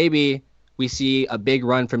so maybe we see a big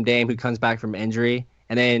run from Dame who comes back from injury,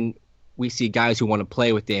 and then we see guys who want to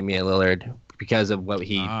play with Damian Lillard because of what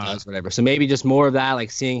he does, whatever. So maybe just more of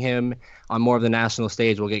that, seeing him on more of the national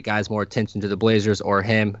stage will get guys more attention to the Blazers or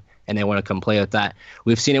him, and they want to come play with that.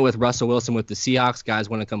 We've seen it with Russell Wilson with the Seahawks. Guys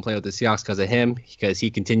want to come play with the Seahawks because of him, because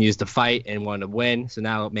he continues to fight and want to win. So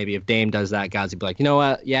now maybe if Dame does that, guys would be like, you know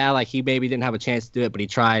what? Yeah, he maybe didn't have a chance to do it, but he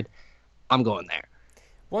tried. I'm going there.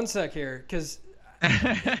 One sec here, because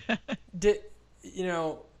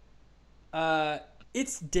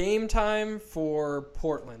it's Dame time for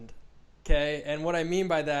Portland, okay? And what I mean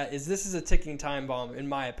by that is this is a ticking time bomb, in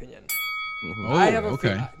my opinion. Oh,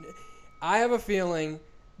 I have a feeling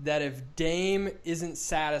that if Dame isn't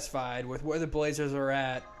satisfied with where the Blazers are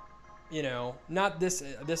at, not this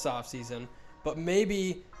offseason, but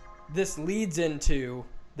maybe this leads into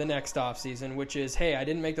the next offseason, which is, hey, I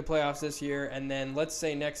didn't make the playoffs this year, and then let's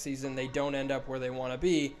say next season they don't end up where they want to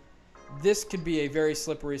be. This could be a very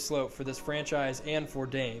slippery slope for this franchise and for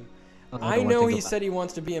Dame. I know he said he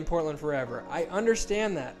wants to be in Portland forever. I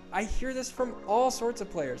understand that. I hear this from all sorts of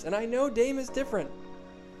players, and I know Dame is different.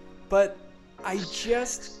 But I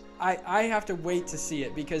have to wait to see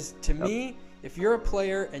it, because to me, if you're a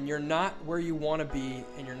player and you're not where you want to be,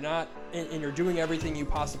 and you're doing everything you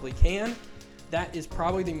possibly can, that is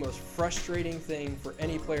probably the most frustrating thing for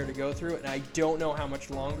any player to go through, and I don't know how much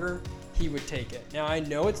longer he would take it. Now, I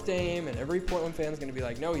know it's Dame, and every Portland fan is going to be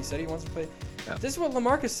like, no, he said he wants to play. Yeah. This is what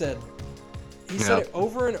LaMarcus said. He said it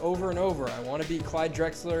over and over and over. I want to beat Clyde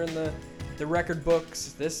Drexler in the record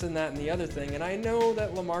books, this and that and the other thing. And I know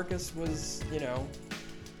that LaMarcus was,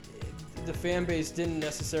 the fan base didn't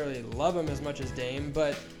necessarily love him as much as Dame,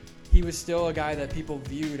 but he was still a guy that people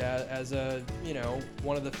viewed as a,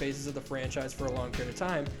 one of the faces of the franchise for a long period of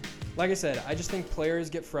time. Like I said, I just think players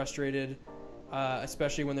get frustrated,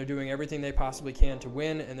 especially when they're doing everything they possibly can to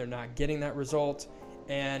win and they're not getting that result.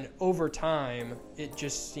 And over time, it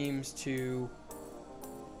just seems to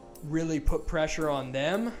really put pressure on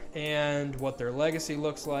them and what their legacy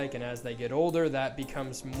looks like. And as they get older, that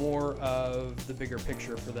becomes more of the bigger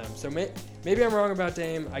picture for them. So maybe I'm wrong about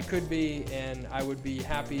Dame. I could be, and I would be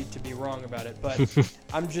happy to be wrong about it. But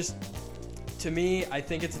to me, I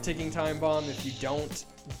think it's a ticking time bomb if you don't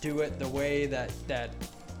do it the way that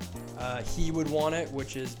he would want it,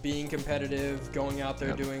 which is being competitive, going out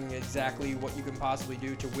there doing exactly what you can possibly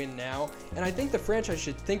do to win now. And I think the franchise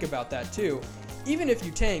should think about that too. Even if you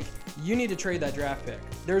tank, you need to trade that draft pick.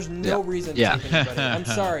 There's no reason to take anybody. I'm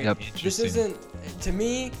sorry. This isn't, to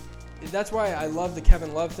me, that's why I love the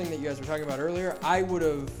Kevin Love thing that you guys were talking about earlier. I would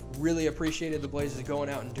have really appreciated the Blazers going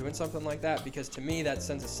out and doing something like that, because to me that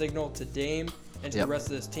sends a signal to Dame and to the rest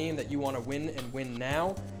of this team that you want to win and win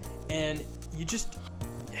now. And you just,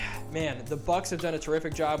 man, the Bucks have done a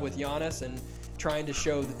terrific job with Giannis and trying to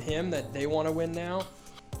show him that they want to win now.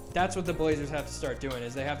 That's what the Blazers have to start doing,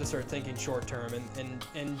 is they have to start thinking short term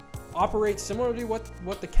and operate similarly what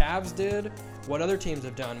the Cavs did, what other teams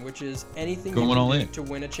have done, which is anything you can do to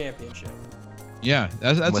win a championship. Yeah,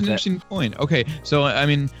 that's an interesting point. Okay, so I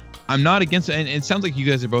mean, I'm not against it, and it sounds like you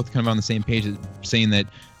guys are both kind of on the same page, saying that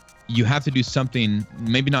you have to do something,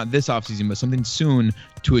 maybe not this offseason, but something soon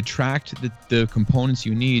to attract the components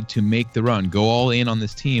you need to make the run. Go all in on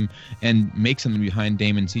this team and make something behind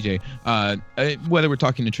Dame and CJ. Whether we're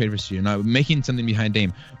talking to trade for CJ or not, making something behind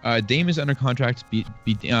Dame. Dame is under contract.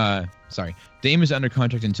 Dame is under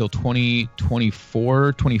contract until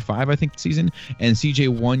 2024, 25, I think, season, and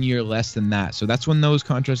CJ 1 year less than that. So that's when those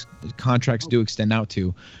contracts do extend out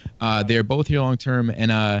to. They're both here long term,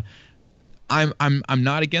 and I'm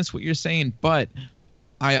not against what you're saying, but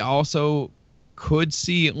I also could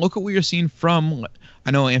see, look at what you're seeing from, I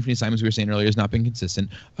know Anthony Simons, we were saying earlier, has not been consistent,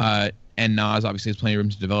 and Nas obviously has plenty of room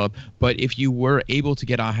to develop, but if you were able to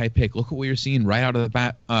get a high pick, look at what you're seeing right out of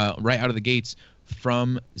the gates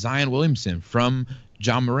from Zion Williamson, from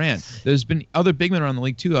John Morant. There's been other big men around the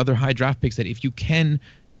league too, other high draft picks, that if you can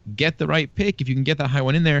get the right pick, if you can get that high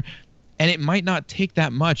one in there, and it might not take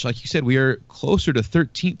that much. Like you said, we are closer to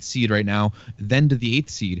 13th seed right now than to the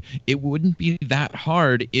 8th seed. It wouldn't be that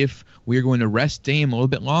hard if we are going to rest Dame a little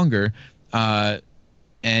bit longer,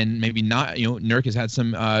 and maybe not, Nurk has had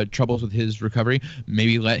some troubles with his recovery.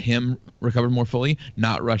 Maybe let him recover more fully,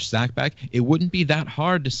 not rush Zach back. It wouldn't be that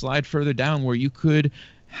hard to slide further down where you could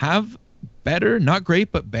have better, not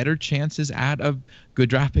great, but better chances at a good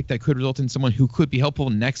draft pick that could result in someone who could be helpful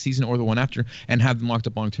next season or the one after, and have them locked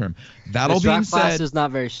up long term. That'll be said. This draft class is not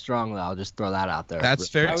very strong, though. I'll just throw that out there. That's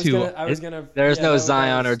fair too. There's no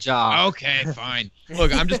Zion or Ja. Okay, fine.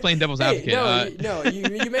 Look, I'm just playing devil's advocate.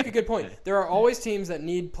 You make a good point. There are always teams that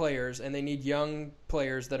need players, and they need young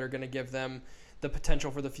players that are going to give them the potential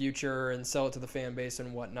for the future and sell it to the fan base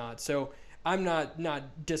and whatnot. So I'm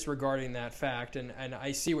not disregarding that fact, and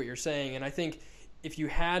I see what you're saying, and I think if you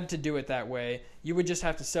had to do it that way, you would just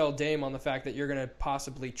have to sell Dame on the fact that you're going to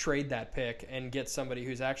possibly trade that pick and get somebody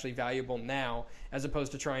who's actually valuable now, as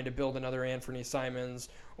opposed to trying to build another Anthony Simons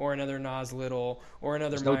or another Nas Little or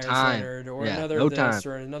another Myers Leonard or another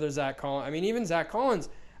or another Zach Collins. I mean, even Zach Collins,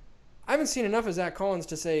 I haven't seen enough of Zach Collins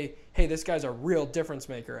to say, hey, this guy's a real difference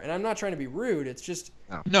maker. And I'm not trying to be rude. It's just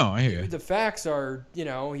no, I hear you. The facts are,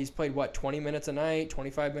 he's played, 20 minutes a night,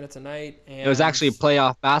 25 minutes a night. And it was actually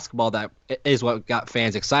playoff basketball that is what got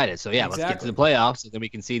fans excited. So, Let's get to the playoffs, and then we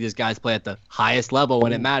can see these guys play at the highest level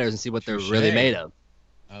when it matters and see what they're really made of.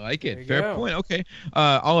 I like it. Fair point. Okay.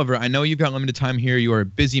 Oliver, I know you've got limited time here. You are a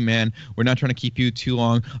busy man. We're not trying to keep you too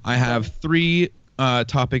long. I have three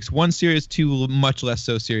topics, one serious, two much less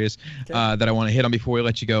so serious, that I want to hit on before we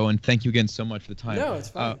let you go. And thank you again so much for the time. No, it's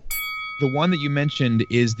fine. The one that you mentioned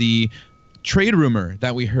is the trade rumor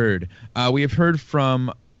that we heard. We have heard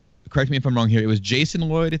from, correct me if I'm wrong here, it was Jason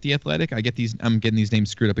Lloyd at The Athletic. I'm getting these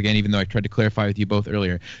names screwed up again, even though I tried to clarify with you both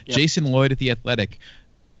earlier. Yep. Jason Lloyd at The Athletic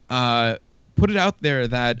put it out there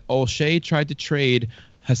that Olshey tried to trade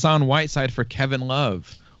Hassan Whiteside for Kevin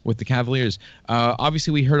Love with the Cavaliers.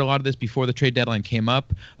 Obviously, we heard a lot of this before the trade deadline came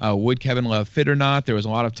up. Would Kevin Love fit or not? There was a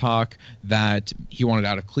lot of talk that he wanted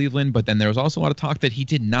out of Cleveland, but then there was also a lot of talk that he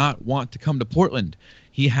did not want to come to Portland.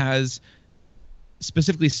 He has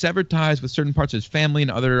specifically severed ties with certain parts of his family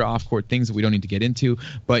and other off-court things that we don't need to get into,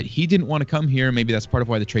 but he didn't want to come here. Maybe that's part of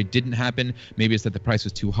why the trade didn't happen. Maybe it's that the price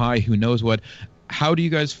was too high. Who knows what? How do you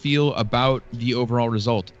guys feel about the overall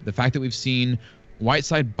result? The fact that we've seen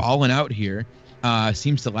Whiteside balling out here,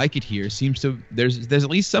 seems to like it here, there's at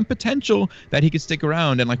least some potential that he could stick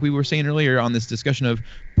around. And like we were saying earlier on this discussion of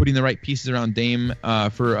putting the right pieces around Dame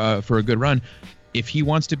for a good run, if he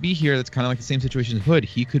wants to be here, that's kind of like the same situation as Hood.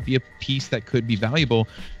 He could be a piece that could be valuable.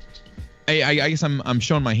 I guess I'm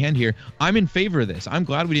showing my hand here. I'm in favor of this. I'm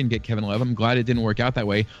glad we didn't get Kevin Love. I'm glad it didn't work out that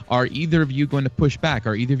way. Are either of you going to push back?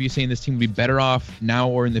 Are either of you saying this team would be better off now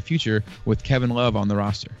or in the future with Kevin Love on the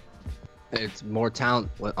roster? It's more talent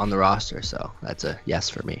on the roster, so that's a yes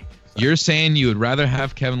for me. So. You're saying you would rather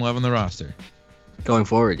have Kevin Love on the roster? Going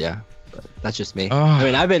forward, yeah. But that's just me. I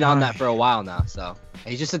mean, I've been on that for a while now, so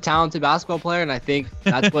he's just a talented basketball player, and I think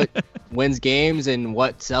that's what wins games and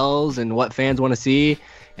what sells and what fans want to see.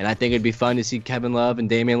 And I think it'd be fun to see Kevin Love and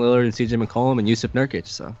Damian Lillard and CJ McCollum and Yusuf Nurkic.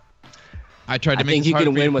 So I tried to make it hard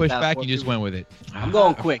for you to push back. You just went with it. I'm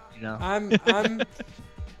going quick, you know.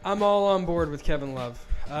 I'm all on board with Kevin Love.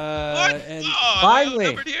 And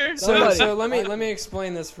finally, so let me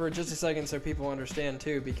explain this for just a second so people understand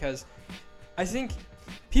too, because I think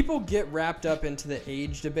people get wrapped up into the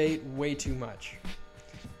age debate way too much.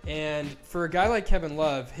 And for a guy like Kevin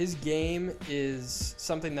Love, his game is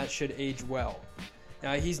something that should age well.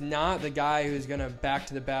 Now, he's not the guy who's going to back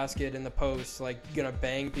to the basket in the post, like going to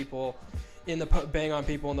bang on people in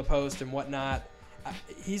the post and whatnot.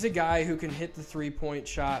 He's a guy who can hit the three-point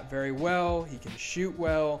shot very well. He can shoot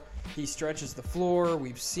well. He stretches the floor.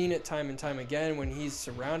 We've seen it time and time again. When he's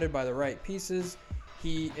surrounded by the right pieces,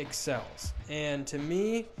 he excels. And to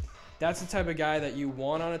me, that's the type of guy that you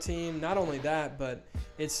want on a team. Not only that, but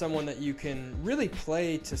it's someone that you can really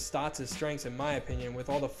play to Stotts' strengths, in my opinion, with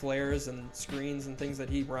all the flares and screens and things that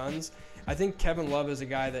he runs. I think Kevin Love is a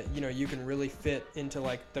guy that, you know, you can really fit into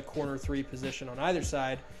like the corner three position on either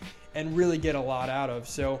side and really get a lot out of.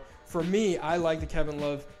 So for me, I like the Kevin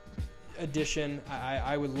Love addition.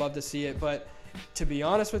 I would love to see it, but to be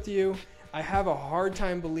honest with you, I have a hard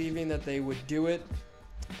time believing that they would do it.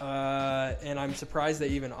 And I'm surprised they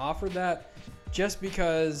even offered that, just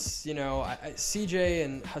because, you know, CJ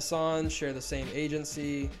and Hassan share the same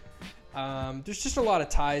agency. There's just a lot of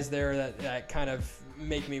ties there that kind of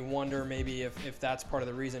make me wonder maybe if that's part of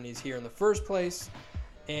the reason he's here in the first place.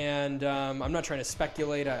 And I'm not trying to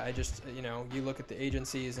speculate. I just, you know, you look at the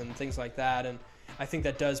agencies and things like that, and I think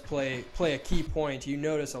that does play a key point. You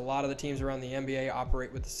notice a lot of the teams around the NBA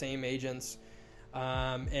operate with the same agents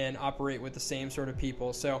and operate with the same sort of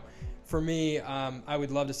people. So for me, I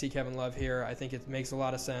would love to see Kevin Love here. I think it makes a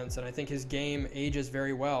lot of sense, and I think his game ages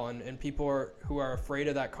very well. And people who are afraid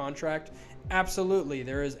of that contract, absolutely,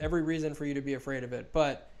 there is every reason for you to be afraid of it.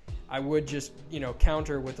 But I would just, you know,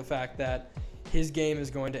 counter with the fact that his game is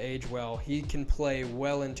going to age well. He can play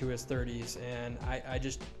well into his 30s, and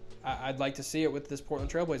I'd like to see it with this Portland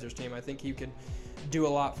Trailblazers team. I think he could do a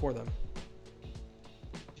lot for them.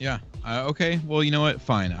 Yeah. Okay. Well, you know what?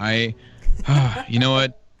 Fine. You know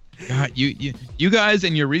what? God, you guys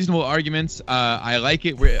and your reasonable arguments. I like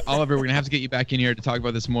it. Oliver, we're gonna have to get you back in here to talk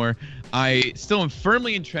about this more. I still am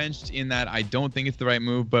firmly entrenched in that I don't think it's the right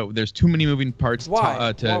move, but there's too many moving parts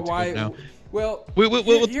Why? to Why? go now. Well,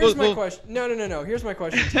 here's my question. No. Here's my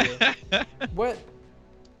question to you.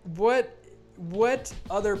 What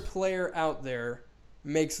other player out there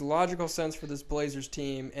makes logical sense for this Blazers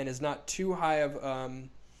team and is not too high of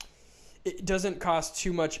it doesn't cost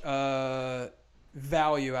too much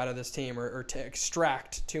value out of this team or to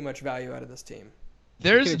extract too much value out of this team?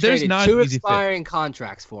 There's not two expiring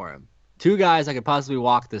contracts for him. Two guys I could possibly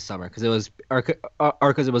walk this summer because it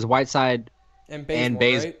was Whiteside and Bazemore.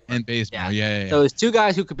 Right? And Bazemore, yeah. So there's two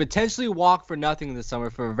guys who could potentially walk for nothing this summer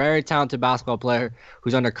for a very talented basketball player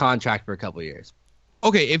who's under contract for a couple of years.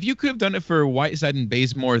 Okay, if you could have done it for Whiteside and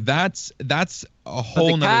Bazemore, that's a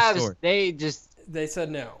whole nother story. They said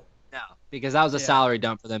no. No, because that was a salary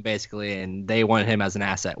dump for them basically, and they wanted him as an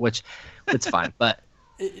asset, which it's fine. But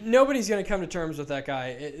nobody's going to come to terms with that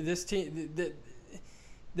guy. This team,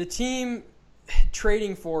 the team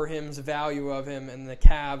trading for him's value of him and the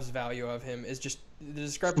Cavs' value of him is just the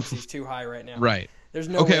discrepancy is too high right now. Right. There's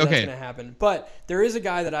no way that's going to happen. But there is a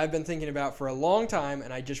guy that I've been thinking about for a long time,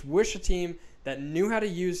 and I just wish a team that knew how to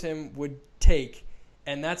use him would take,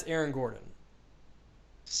 and that's Aaron Gordon.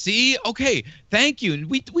 See, okay, thank you.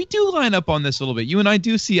 We do line up on this a little bit. You and I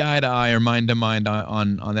do see eye to eye or mind to mind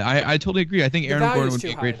on that. I totally agree. I think Aaron Gordon would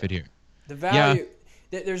be a great fit here. The value.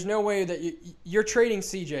 Yeah. There's no way that you're trading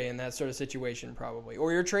CJ in that sort of situation, probably,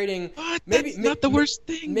 or you're trading. What? That's not the worst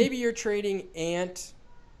thing. Maybe you're trading Ant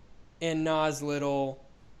and Nas Little,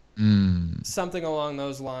 something along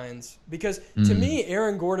those lines. Because to me,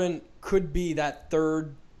 Aaron Gordon could be that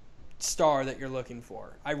third star that you're looking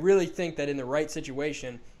for. I really think that in the right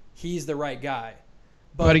situation, he's the right guy.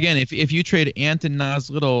 But again, if you trade Ant and Nas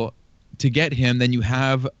Little to get him, then you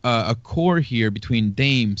have a core here between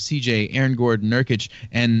Dame, CJ, Aaron Gordon, Nurkic,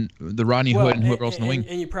 and the Rodney Hood and whoever else in the wing.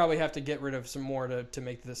 And you probably have to get rid of some more to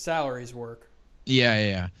make the salaries work.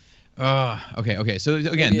 Yeah. Okay. So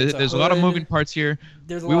again, there's a lot of moving parts here.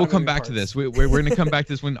 We will come back to this. We're going to come back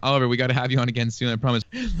to this when Oliver. We got to have you on again soon. I promise.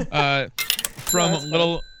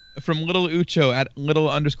 From Little Ucho at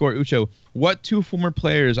Little_Ucho, what two former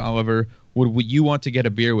players, Oliver, would you want to get a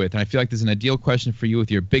beer with? And I feel like this is an ideal question for you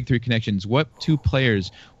with your Big Three connections. What two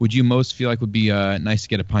players would you most feel like would be nice to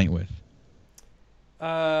get a pint with?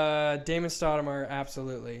 Damon Stoudemire,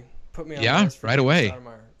 absolutely. Put me on the list for right Damon away.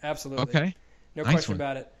 Stoudemire. Absolutely. Okay. No question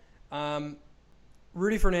about it.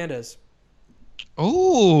 Rudy Fernandez.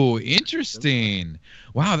 Oh, interesting.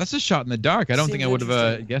 Wow, that's a shot in the dark. I don't think I would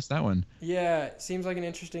have guessed that one. Yeah, seems like an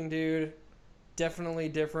interesting dude. Definitely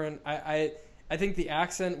different. I think the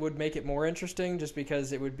accent would make it more interesting just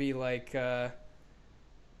because it would be like kind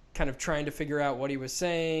of trying to figure out what he was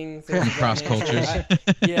saying. Cross cultures.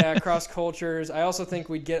 Cross cultures. I also think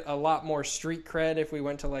we'd get a lot more street cred if we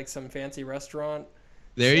went to like some fancy restaurant.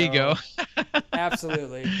 There you go.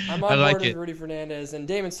 Absolutely. I'm on board with Rudy Fernandez and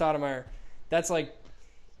Damon Stoudemire. That's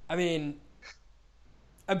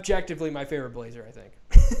objectively my favorite Blazer, I think.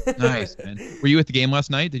 Nice, man. Were you at the game last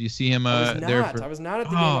night? Did you see him there? I was not at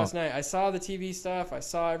the game last night. I saw the TV stuff. I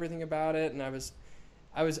saw everything about it, and I was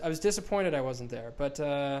disappointed I wasn't there. But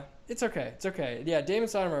it's okay. It's okay. Yeah, Damon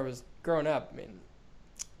Stoudemire was growing up. I mean,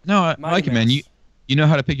 no, I like it, man. You know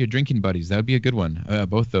how to pick your drinking buddies. That would be a good one.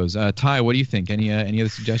 Both those. Ty, what do you think? Any other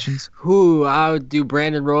suggestions? I would do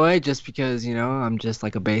Brandon Roy just because I'm just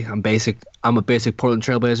like I'm a basic Portland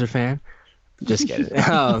Trailblazer fan. Just kidding.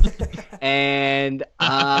 And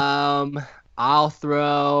I'll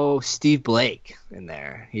throw Steve Blake in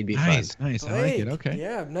there. He'd be fun. Nice. I like it. Okay.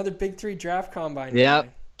 Yeah, another Big Three draft combine.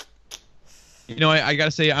 Yep. I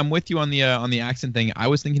gotta say, I'm with you on the accent thing. I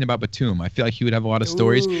was thinking about Batum. I feel like he would have a lot of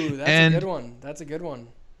stories. Ooh, that's a good one.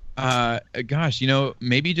 Gosh,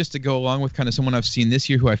 maybe just to go along with kind of someone I've seen this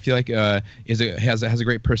year who I feel like has a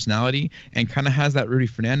great personality and kind of has that Rudy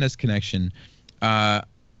Fernandez connection.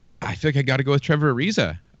 I feel like I got to go with Trevor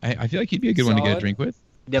Ariza. I feel like he'd be a good one to get a drink with.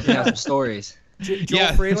 Definitely have some stories.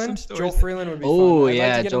 Joel Freeland? Joel Freeland would be fun. I'd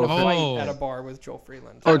like to get in a fight at a bar with Joel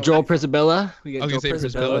Freeland. Or Joel Prisabilla. We get Joel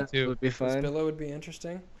Prisabilla too. Would be fun. Prisabilla would be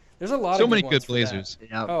interesting. There's a lot so of many good Blazers.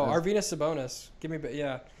 Yep. Oh, Arvydas Sabonis.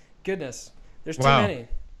 Goodness. There's too many.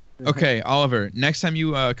 Okay, Oliver, next time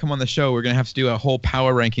you come on the show, we're going to have to do a whole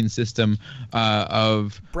power ranking system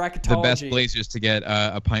of the best Blazers to get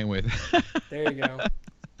a pint with. There you go.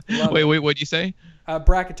 Wait, what'd you say?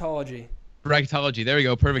 Bracketology. Bracketology. There we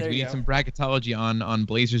go. Perfect. We need some bracketology on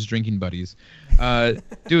Blazers drinking buddies.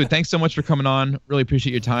 Dude, thanks so much for coming on. Really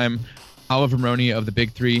appreciate your time. Oliver Maroney of the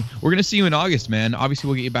Big Three. We're gonna see you in August, man. Obviously,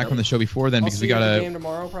 we'll get you back on the show before then because we got a game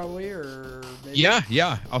tomorrow, probably, or maybe.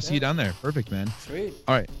 Yeah. I'll see you down there. Perfect, man. Sweet.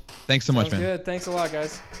 All right. Thanks so much, man. Good. Thanks a lot,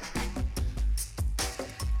 guys.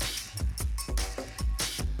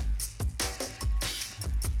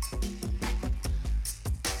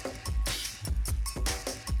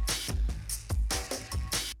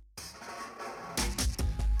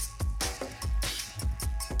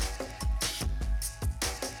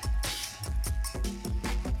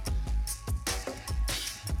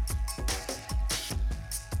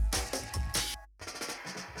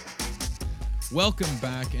 Welcome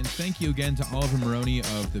back, and thank you again to Oliver Maroney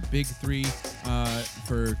of the Big Three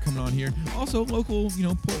for coming on here. Also, local,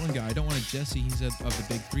 Portland guy. I don't want to Jesse. He's of the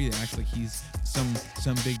Big Three that acts like he's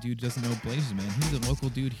some big dude who doesn't know Blazers, man. He's a local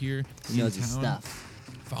dude here in town, his stuff.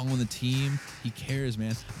 Following the team. He cares,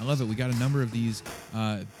 man. I love it. We got a number of these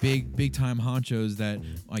big time honchos that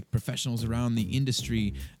like professionals around the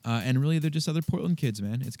industry, and really they're just other Portland kids,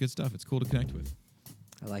 man. It's good stuff. It's cool to connect with.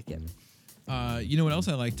 I like it. You know what else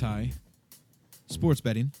I like, Ty? Sports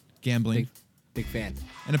betting, gambling. Big fan.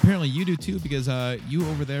 And apparently you do too, because you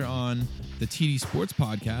over there on the TD Sports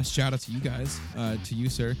podcast, shout out to you guys, to you,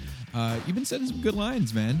 sir. You've been setting some good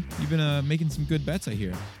lines, man. You've been making some good bets, I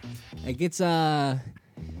hear. It gets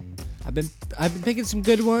I've been picking some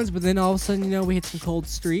good ones, but then all of a sudden, we hit some cold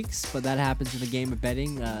streaks. But that happens in the game of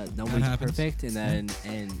betting. Nobody's perfect, and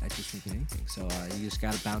I just think anything. So you just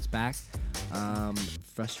got to bounce back.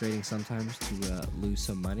 Frustrating sometimes to lose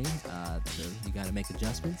some money. So you got to make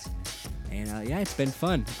adjustments. And it's been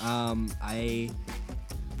fun.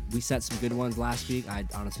 We set some good ones last week. I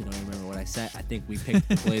honestly don't remember what I set. I think we picked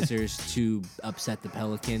the Blazers to upset the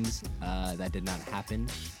Pelicans. That did not happen.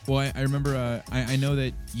 Well, I remember, I know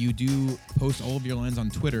that you do post all of your lines on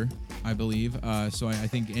Twitter, I believe. So I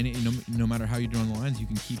think no matter how you do on the lines, you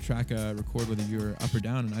can keep track, record whether you're up or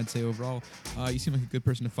down. And I'd say overall, you seem like a good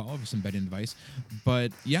person to follow for some betting advice.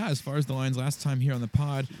 But yeah, as far as the lines last time here on the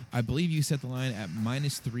pod, I believe you set the line at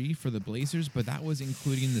 -3 for the Blazers, but that was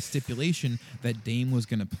including the stipulation that Dame was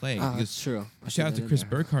going to play. That's true. Shout out to Chris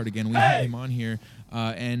Burkhardt again. We had him on here,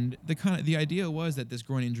 and the idea was that this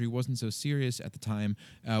groin injury wasn't so serious at the time.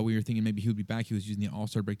 We were thinking maybe he would be back. He was using the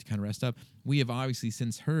All-Star break to kind of rest up. We have obviously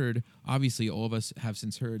all of us have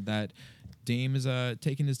since heard that Dame is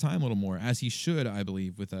taking his time a little more, as he should, I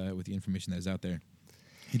believe, with the information that is out there.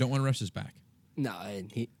 You don't want to rush this back. No,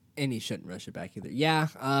 and he shouldn't rush it back either. Yeah.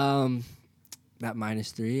 That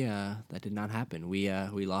 -3, that did not happen.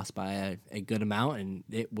 We lost by a good amount, and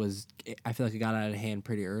I feel like it got out of hand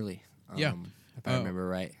pretty early. If I remember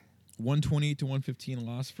right. 120 to 115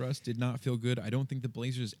 loss for us did not feel good. I don't think the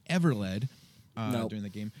Blazers ever led during the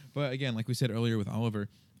game. But again, like we said earlier with Oliver,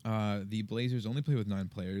 the Blazers only play with 9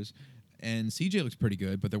 players, and CJ looks pretty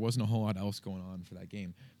good, but there wasn't a whole lot else going on for that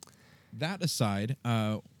game. That aside,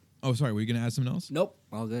 were you going to add something else? Nope,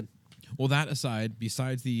 all good. Well, that aside,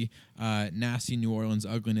 besides the nasty New Orleans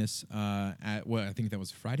ugliness I think that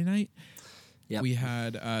was Friday night, we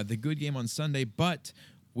had the good game on Sunday, but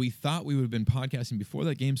we thought we would have been podcasting before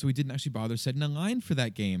that game, so we didn't actually bother setting a line for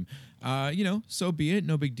that game. So be it.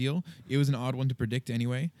 No big deal. It was an odd one to predict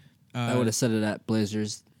anyway. I would have set it at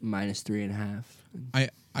Blazers -3.5.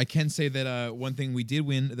 I can say that one thing we did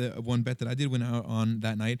win, the one bet that I did win out on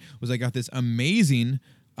that night, was I got this amazing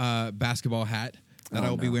basketball hat that I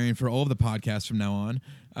will be wearing for all of the podcasts from now on.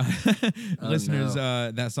 Listeners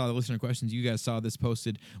that saw the listener questions, you guys saw this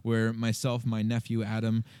posted where myself, my nephew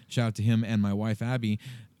Adam, shout out to him, and my wife Abby,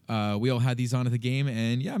 we all had these on at the game,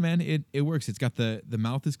 and yeah, man, it works. It's got the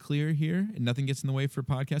mouth is clear here, and nothing gets in the way for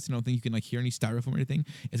podcasting. I don't think you can hear any styrofoam or anything.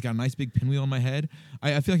 It's got a nice big pinwheel on my head.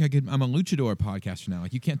 I feel like I'm a luchador podcaster now.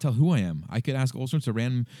 Like, you can't tell who I am. I could ask all sorts of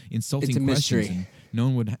random insulting questions, and no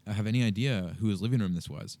one would have any idea whose living room this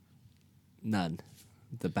was. None.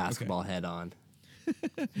 The basketball head on.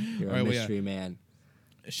 You're a mystery man.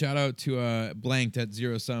 Shout out to Blanked at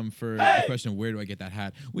Zero Sum for the question of where do I get that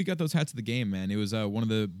hat. We got those hats at the game, man. It was one of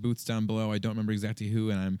the booths down below. I don't remember exactly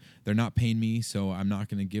who, and they're not paying me, so I'm not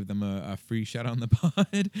going to give them a free shout out on the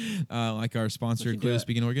pod like our sponsor, Clearly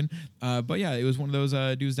Speaking Oregon. But yeah, it was one of those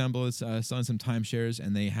dudes down below that's selling some timeshares,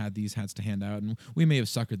 and they had these hats to hand out, and we may have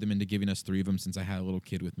suckered them into giving us 3 of them since I had a little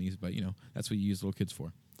kid with me, but that's what you use little kids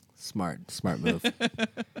for. Smart move.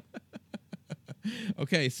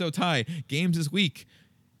 Okay, so Ty, games this week.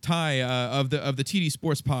 Ty of the TD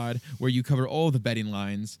Sports Pod, where you cover all the betting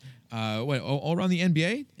lines. All around the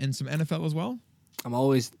NBA and some NFL as well? I'm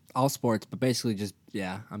always all sports, but basically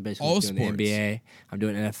I'm basically all doing sports. The NBA. I'm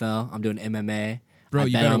doing NFL. I'm doing MMA. Bro,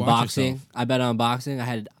 you bet better on watch boxing. yourself. I bet on boxing.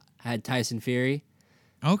 I had Tyson Fury.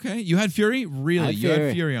 Okay, you had Fury? Really? You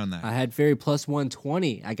had Fury on that? I had Fury plus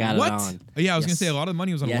 120. I got it on. Oh, yeah, I was going to say a lot of the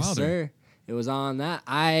money was on Wilder. Yes, sir. It was on that.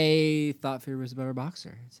 I thought Fury was a better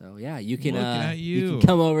boxer. So, yeah, you can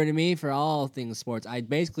come over to me for all things sports. I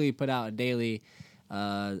basically put out a daily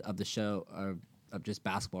of the show of just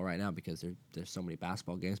basketball right now because there's so many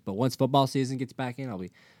basketball games. But once football season gets back in,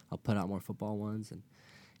 I'll put out more football ones. And,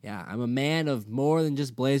 yeah, I'm a man of more than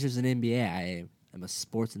just Blazers and NBA. I'm a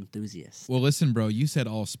sports enthusiast. Well, listen, bro, you said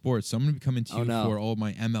all sports, so I'm going to be coming to you for all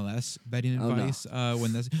my MLS betting advice.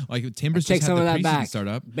 When that's like Timbers just had the preseason start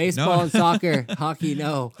up. Baseball and soccer, hockey,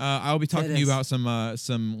 no. I'll be talking to you about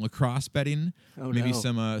some lacrosse betting. Maybe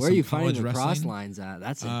some where are you finding lacrosse wrestling lines at?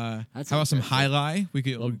 That's how about some highlight? We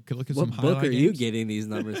could look at some highlight. What book are games. you getting these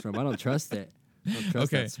numbers from? I don't trust it.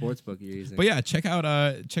 That sports book you're using. But yeah, check out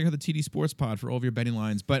the TD Sports Pod for all of your betting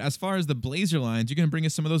lines. But as far as the Blazer lines, you're going to bring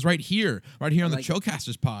us some of those right here on the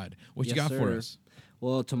Chillcasters Pod. What you got for us?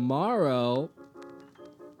 Well, tomorrow,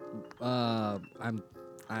 I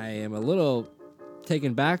am a little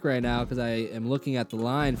taken back right now because I am looking at the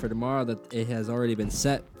line for tomorrow that it has already been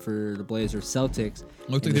set for the Blazers Celtics.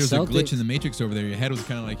 Looked like there was a glitch in the Matrix over there. Your head was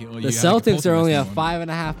kind of like... the Celtics are only a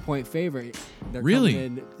 5.5 point favorite. They're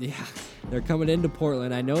really? They're coming into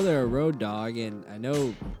Portland. I know they're a road dog, and I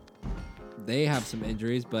know they have some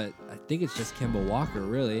injuries, but I think it's just Kemba Walker,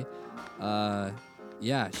 really.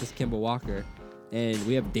 Yeah, it's just Kemba Walker. And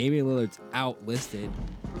we have Damian Lillard's out listed.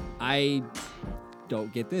 I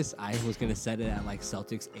don't get this. I was going to set it at like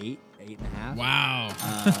Celtics 8.5. Wow.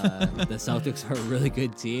 The Celtics are a really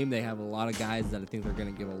good team. They have a lot of guys that I think they're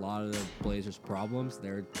going to give a lot of the Blazers problems.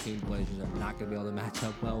 Their team Blazers are not going to be able to match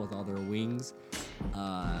up well with all their wings.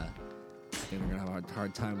 I think they're going to have a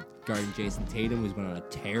hard time guarding Jason Tatum, who's been on a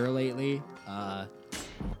tear lately.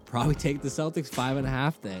 Probably take the Celtics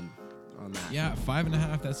 5.5 then. On that. Yeah,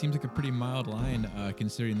 5.5. That seems like a pretty mild line,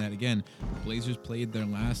 considering that again, Blazers played their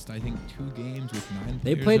last, I think, 2 games with 9 players.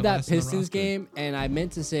 They played that Pistons game, and I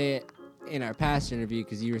meant to say it in our past interview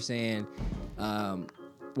because you were saying when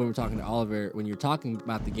we were talking to Oliver, when you were talking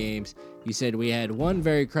about the games, you said we had one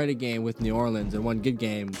very cruddy game with New Orleans and one good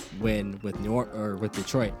game win with with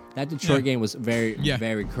Detroit. That Detroit game was very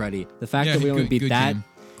cruddy. The fact that we only beat that.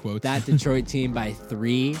 That Detroit team by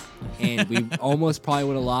 3, and we almost probably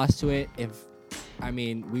would have lost to it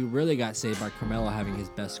we really got saved by Carmelo having his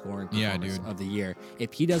best scoring performance of the year.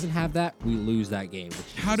 If he doesn't have that, we lose that game.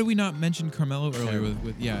 How do we not mention Carmelo earlier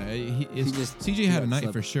CJ had a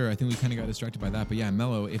night for sure. I think we kind of got distracted by that. But yeah,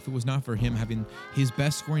 Melo, if it was not for him having his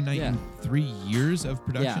best scoring night in 3 years of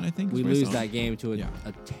production, I think. We lose that game to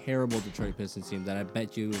a terrible Detroit Pistons team that I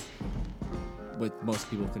bet you... But most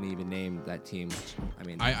people couldn't even name that team.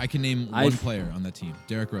 I can name one player on that team,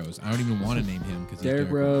 Derrick Rose. I don't even want to name him because Derrick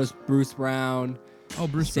Rose, Bruce Brown. Oh,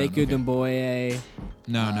 Bruce Sekou Brown. Doumbouya.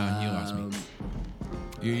 No, he lost me.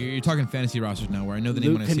 You're talking fantasy rosters now, where I know the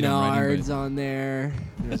name Luke when I see it in writing. Kennard's on there.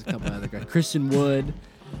 There's a couple other guys. Christian Wood.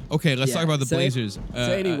 Okay, let's talk about the Blazers. So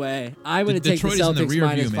anyway, I'm going to take the Celtics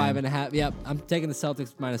minus 5.5. Yep, I'm taking the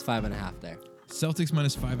Celtics minus 5.5 there. Celtics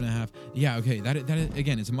minus 5.5. Yeah, okay. That is,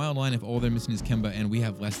 again, it's a mild line if all they're missing is Kemba, and we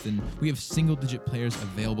have single-digit players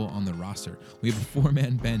available on the roster. We have a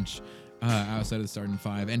 4-man bench outside of the starting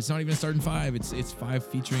 5, and it's not even a starting 5. It's 5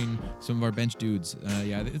 featuring some of our bench dudes.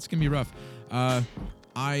 It's gonna be rough.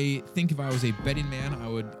 I think if I was a betting man, I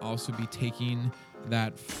would also be taking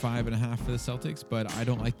that 5.5 for the Celtics, but I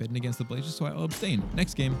don't like betting against the Blazers, so I'll abstain.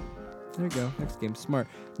 Next game. There you go. Next game. Smart.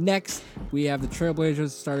 Next, we have the Trailblazers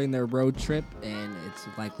starting their road trip, and it's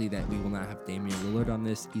likely that we will not have Damian Lillard on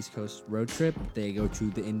this East Coast road trip. They go to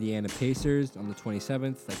the Indiana Pacers on the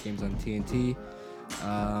 27th. That game's on TNT.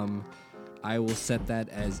 I will set that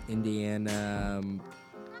as Indiana.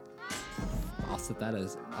 I'll set that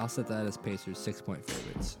as Pacers 6-point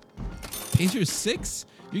favorites. Pacers 6?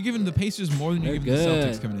 You're giving the Pacers more than you're giving the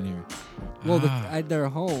Celtics coming in here. Well, they're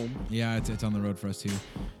home. Yeah, it's on the road for us too.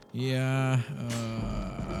 Yeah.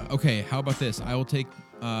 Okay, how about this? I will take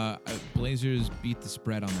Blazers beat the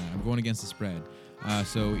spread on that. I'm going against the spread.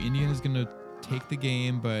 So Indiana's going to take the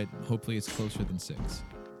game, but hopefully it's closer than 6.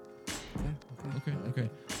 Okay.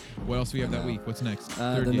 What else do we have that week? What's next?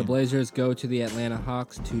 Then game. The Blazers go to the Atlanta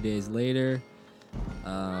Hawks 2 days later.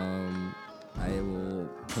 I will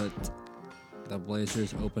put the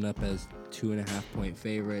Blazers open up as 2.5-point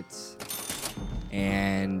favorites.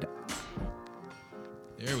 And...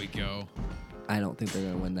 there we go. I don't think they're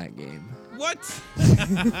going to win that game. What?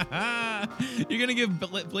 You're going to give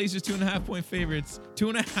Blazers 2.5-point favorites,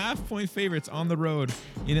 2.5-point favorites on the road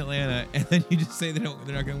in Atlanta, and then you just say they're not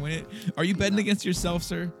going to win it? Are you betting against yourself,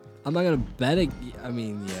 sir? I'm not going to bet it.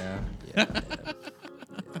 Yeah.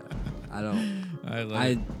 I don't.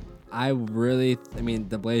 I really.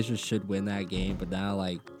 The Blazers should win that game, but now,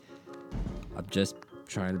 I'm just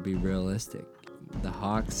trying to be realistic. The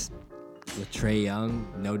Hawks, with Trae Young,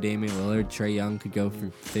 no Damian Lillard, Trae Young could go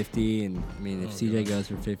for 50. And if CJ goes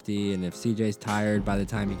for 50, and if CJ's tired by the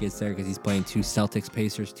time he gets there because he's playing 2 Celtics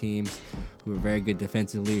Pacers teams who are very good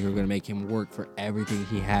defensively, who are going to make him work for everything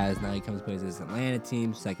he has. Now he comes and plays this Atlanta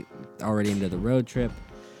team, already into the road trip.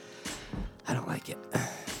 I don't like it.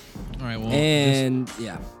 All right, well,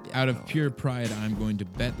 out of pure pride, I'm going to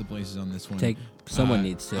bet the Blazers on this one. Someone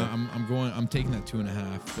needs to. I'm taking that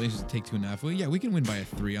 2.5. Blazers take 2.5. Well, yeah, we can win by a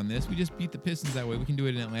 3 on this. We just beat the Pistons that way. We can do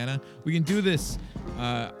it in Atlanta. We can do this,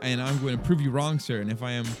 and I'm going to prove you wrong, sir. And if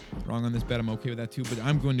I am wrong on this bet, I'm okay with that too. But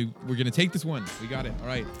we're going to take this one. We got it. All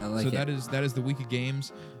right. I like it. that is the week of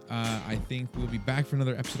games. I think we'll be back for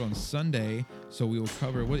another episode on Sunday. So we will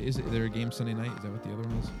cover. What is it? Is there a game Sunday night? Is that what the other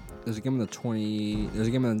one is? There's a game on the 20. There's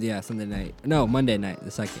a game on Sunday night. No, Monday night,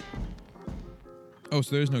 the 2nd. Oh,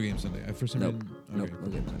 so there's no game Sunday. For some reason. Nope, no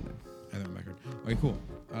game Sunday. I have that back. Okay, cool.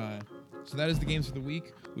 So that is the games for the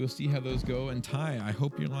week. We'll see how those go. And Ty, I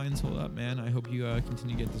hope your lines hold up, man. I hope you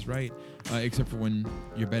continue to get this right. Except for when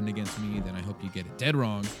you're betting against me, then I hope you get it dead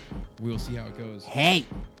wrong. We'll see how it goes. Hey,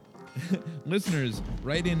 Listeners,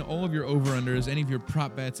 write in all of your over-unders, any of your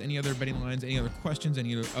prop bets, any other betting lines, any other questions,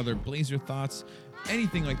 any other Blazer thoughts,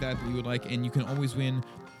 anything like that you would like, and you can always win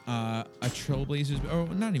a Trailblazers, or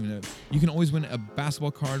not even you can always win a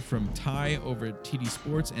basketball card from Ty over at TD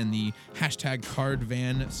Sports and the hashtag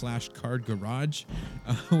cardvan/card garage,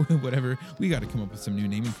 whatever. We got to come up with some new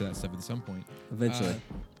naming for that stuff at some point. Eventually.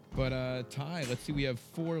 But Ty, let's see. We have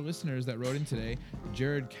 4 listeners that wrote in today.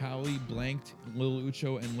 Jared Cowley, Blanked, Lil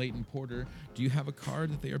Ucho, and Leighton Porter. Do you have a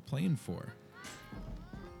card that they are playing for?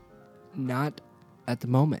 Not at the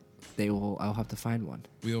moment. I'll have to find one.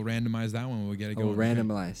 We'll randomize that one when we get it going. We'll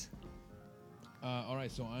randomize. All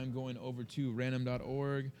right, so I'm going over to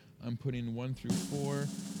random.org. I'm putting 1 through 4. And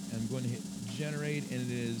I'm going to hit generate, and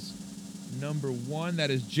it is number 1. That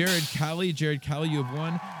is Jared Cowley. Jared Cowley, you have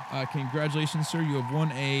won. Congratulations, sir. You have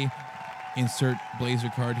won a insert Blazer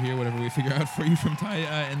card here, whatever we figure out for you from Ty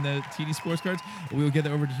and the TD Sports cards. We will get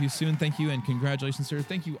that over to you soon. Thank you, and congratulations, sir.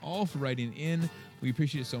 Thank you all for writing in. We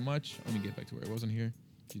appreciate it so much. Let me get back to where I wasn't here.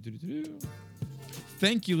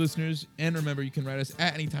 Thank you, listeners. And remember, you can write us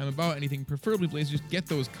at any time about anything, preferably Blazers. Get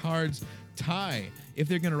those cards. Ty, if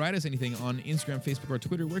they're going to write us anything on Instagram, Facebook, or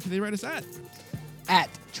Twitter, where can they write us at? At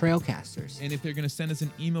Trailcasters. And if they're going to send us an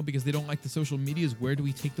email because they don't like the social medias, where do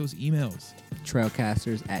we take those emails?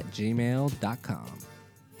 Trailcasters@gmail.com.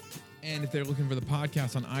 And if they're looking for the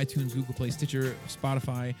podcast on iTunes, Google Play, Stitcher,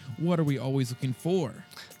 Spotify, what are we always looking for?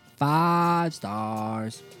 5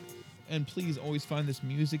 stars. And please always find this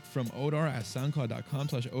music from Odar at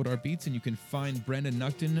soundcloud.com/OdarBeats. And you can find Brandon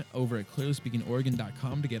Nuckton over at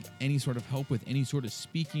clearlyspeakingoregon.com to get any sort of help with any sort of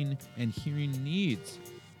speaking and hearing needs.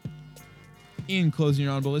 In closing,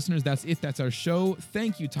 your honorable listeners, that's it. That's our show.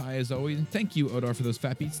 Thank you, Ty, as always. And thank you, Odar, for those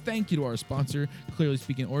fat beats. Thank you to our sponsor, Clearly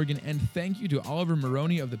Speaking Oregon. And thank you to Oliver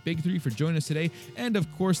Maroney of the Big Three for joining us today. And, of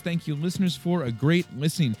course, thank you, listeners, for a great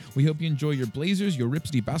listening. We hope you enjoy your Blazers, your Rip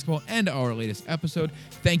City basketball, and our latest episode.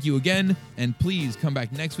 Thank you again. And please come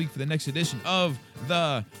back next week for the next edition of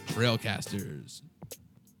the Trailcasters.